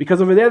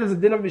 Because over there, there's a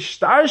din of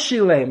mishtar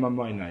shilei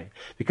mamoinai.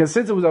 Because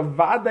since it was a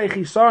vadai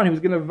chisar, he was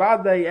going to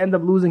vadai end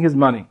up losing his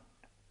money.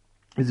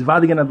 He's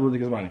vadai going to end up losing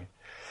his money.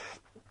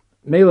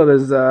 Mela,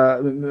 that's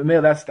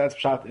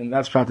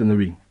pshat in the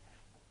Ri.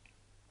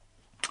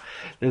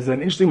 There's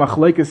an interesting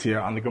machlekes here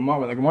on the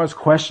Gemara. The Gemara's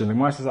question, the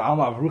Gemara says,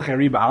 "Alma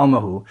avrucheri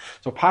ba'almahu."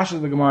 So Pasha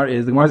the Gemara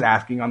is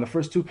asking on the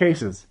first two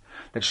cases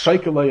that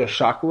sheikelei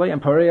shakelei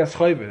and parei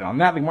schoive. On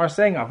that, the Gemara is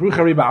saying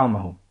avrucheri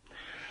ba'almahu,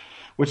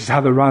 which is how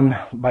the Ran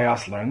by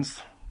us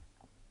learns.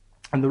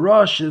 And the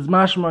Rosh is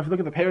mashma. If you look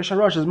at the Perish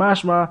Rosh, is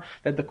mashma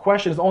that the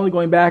question is only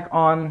going back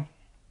on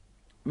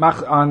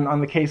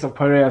the case of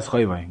parei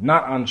schoive,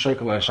 not on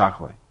sheikelei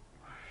shakelei.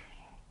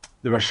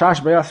 The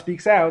Rashash by us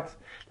speaks out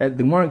that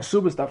the Gemara in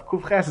Ksubas Daf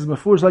Kuf Ches is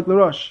mefurish like the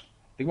Rosh.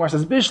 The Gemara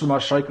says Bishlema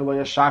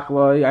Sheikaloi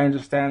Shakloi. I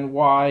understand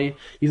why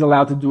he's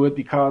allowed to do it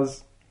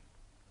because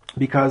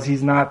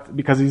he's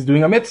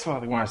doing a mitzvah.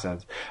 The Gemara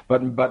says,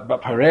 but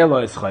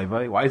Parelo is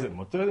Chayva. Why is it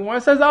mutter? The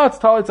Gemara says, it's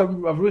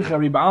Avricha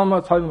Riba Alma.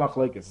 It's Chayva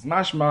Machlekes. It's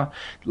Nashma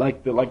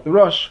like the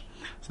Rosh.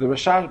 So the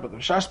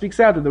Rashash speaks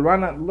out that the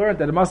Rana learned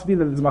that it must be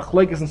that there's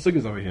Machlekes and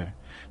Sugas over here.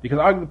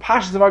 Because the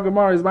pashas of our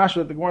Gemara is mashma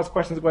that the Gemara's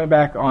question is going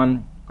back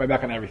on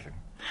everything.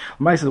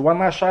 One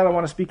last shayla I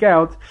want to speak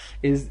out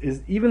is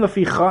even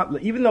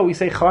though we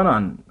say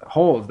Chanan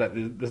holds that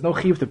there's no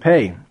chiv to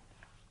pay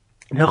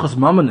in Hilchos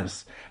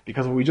Mamonos,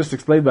 because what we just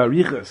explained about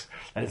Riches,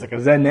 that it's like a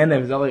zen nene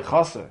v'zelei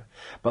chaser.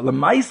 But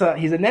Lamaisa,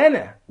 he's a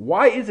nene.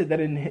 Why is it that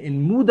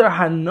in Mudar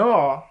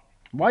Hana,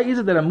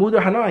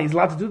 he's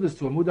allowed to do this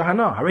to a Mudar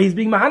Hana? Hooray, he's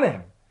being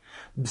Mahanehim.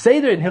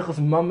 Say there in Hilchos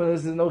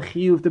Mamonos, there's no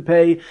chiyuv to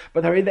pay,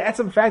 but hooray, that's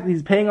the fact that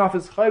he's paying off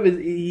his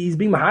chayiv, he's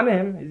being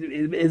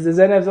Mahanehim. Is the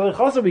zen v'zelei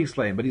chaser we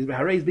explained, but he's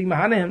being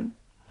Mahanehim.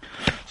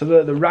 So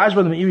the Rajba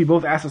and the Meiri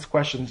both ask us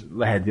questions,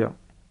 Lahedya.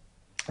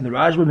 And the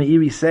Rajba and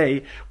Meiri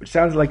say, which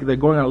sounds like they're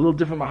going on a little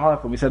different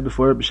mahalach than we said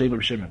before, B'Shem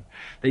Reb Shimon.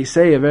 They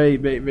say a very,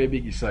 very, very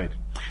big yisoid.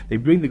 They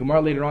bring the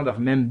Gemara later on of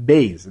Mem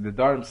Beis, and the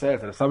Nedarim says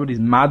that if somebody's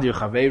madir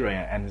chaveira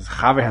and his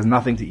chaver has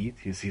nothing to eat,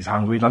 he's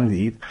hungry, nothing to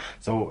eat,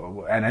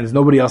 so and there's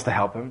nobody else to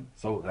help him,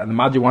 so and the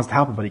madir wants to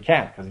help him, but he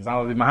can't because he's not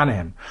allowed to be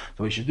mahana.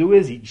 So what he should do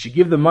is he should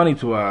give the money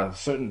to a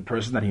certain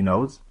person that he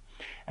knows.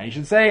 And he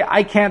should say,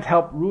 I can't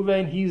help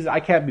Reuven,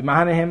 I can't be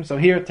mahana him, so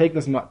here, take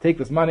this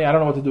money, I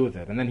don't know what to do with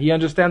it. And then he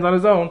understands on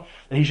his own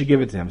that he should give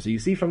it to him. So you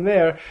see from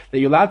there that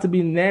you're allowed to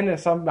be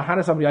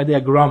mahana somebody,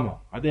 idea grama.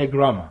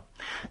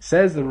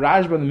 Says the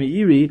Rajba and the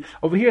Meiri,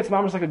 over here it's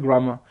mamash like a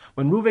grama.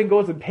 When Reuven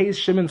goes and pays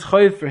Shimon's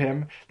choiv for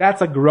him,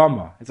 that's a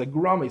grama. It's a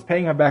grama, he's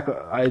paying her back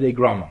idea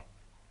grama.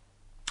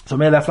 So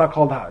maybe that's not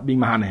called being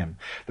Mahanahim.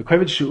 The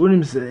Kovetz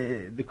Shu'urim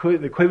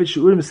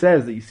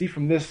says that you see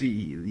from this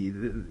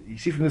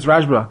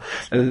Rajba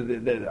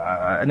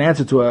an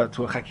answer to a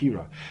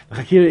Chakira. The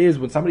Chakira is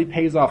when somebody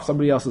pays off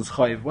somebody else's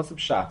chayv. What's the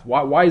pshat?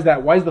 Why is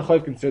that? Why is the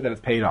chayv considered that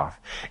it's paid off?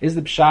 Is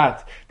the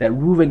pshat that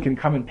Reuven can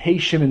come and pay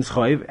Shimon's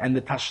chayv and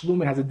the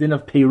Tashlumin has a din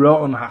of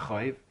peiro on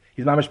hachayv?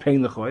 He's mamish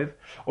paying the choiv.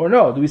 Or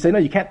no, do we say, no,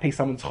 you can't pay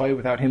someone's choiv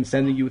without him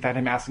sending you, without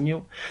him asking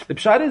you? The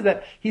pshat is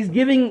that he's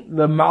giving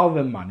the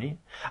malva money.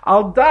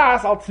 Al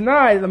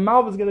Tanai, the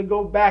malva is going to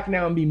go back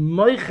now and be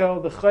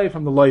meichel the choiv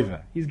from the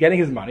loiva. He's getting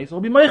his money, so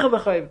he'll be meichel the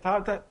choiv.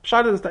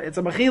 Pshat is, it's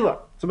a mechila.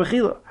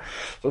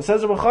 So it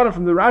says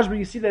from the Rajba,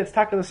 you see that it's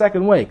taka the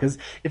second way. Because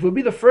if it would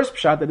be the first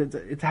pshat that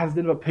it has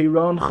din of a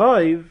peiron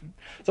choiv,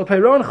 so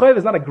peiron choiv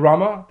is not a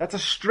grama, that's a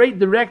straight,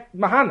 direct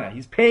mahana.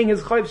 He's paying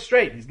his choiv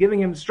straight. He's giving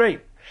him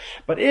straight.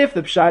 But if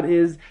the pshat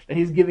is that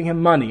he's giving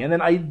him money, and then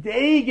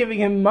idei giving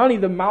him money,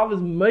 the malv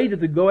is made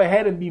to go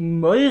ahead and be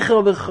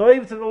meichel the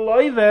choiv to the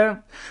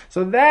loive.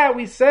 So that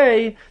we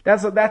say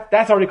that's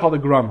already called a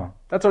grama.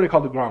 That's already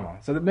called a grama.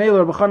 So the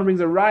Meiler B'chan brings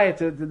a riot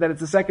that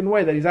it's the second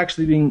way that he's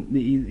actually being.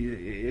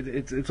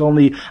 It's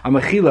only a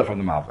mechila from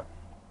the malva.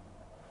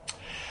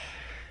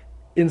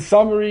 In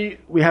summary,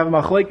 we have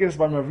machlekes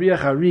by Mavriach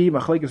Hari,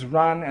 machlekes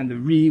Ran, and the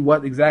Ri.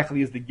 What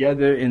exactly is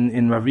together in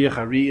Mavriach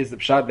Hari is the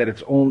pshat that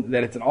it's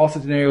in all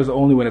scenarios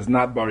only when it's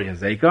not bari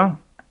hazeka.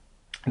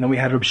 And then we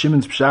had Reb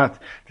Shimon's pshat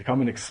to come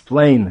and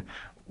explain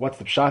what's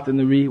the pshat in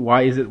the Ri,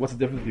 what's the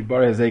difference between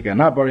bari hazeka and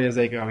not bari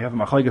hazeka. We have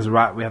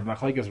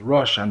machlekes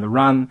Rosh and the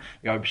Ran.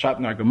 We have pshat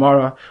in our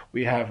Gemara.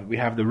 We have the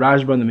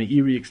Rajba and the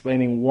Meiri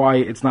explaining why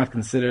it's not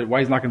considered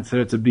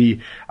to be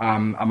a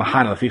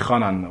mahana lefi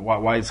chanan.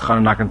 Why is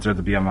chanan not considered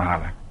to be a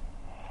mahana?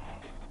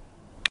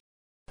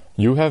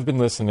 You have been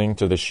listening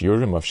to the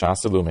Shiurim of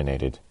Shas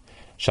Illuminated.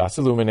 Shas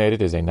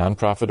Illuminated is a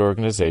non-profit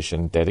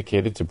organization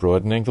dedicated to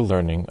broadening the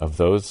learning of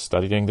those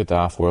studying the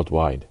daf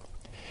worldwide.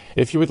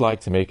 If you would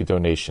like to make a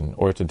donation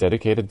or to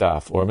dedicate a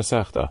daf or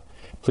masechta,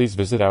 please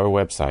visit our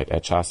website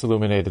at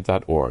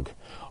shasilluminated.org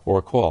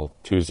or call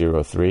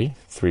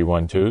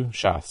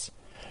 203-312-SHAS.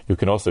 You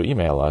can also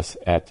email us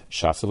at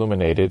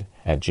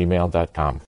shasilluminated@gmail.com.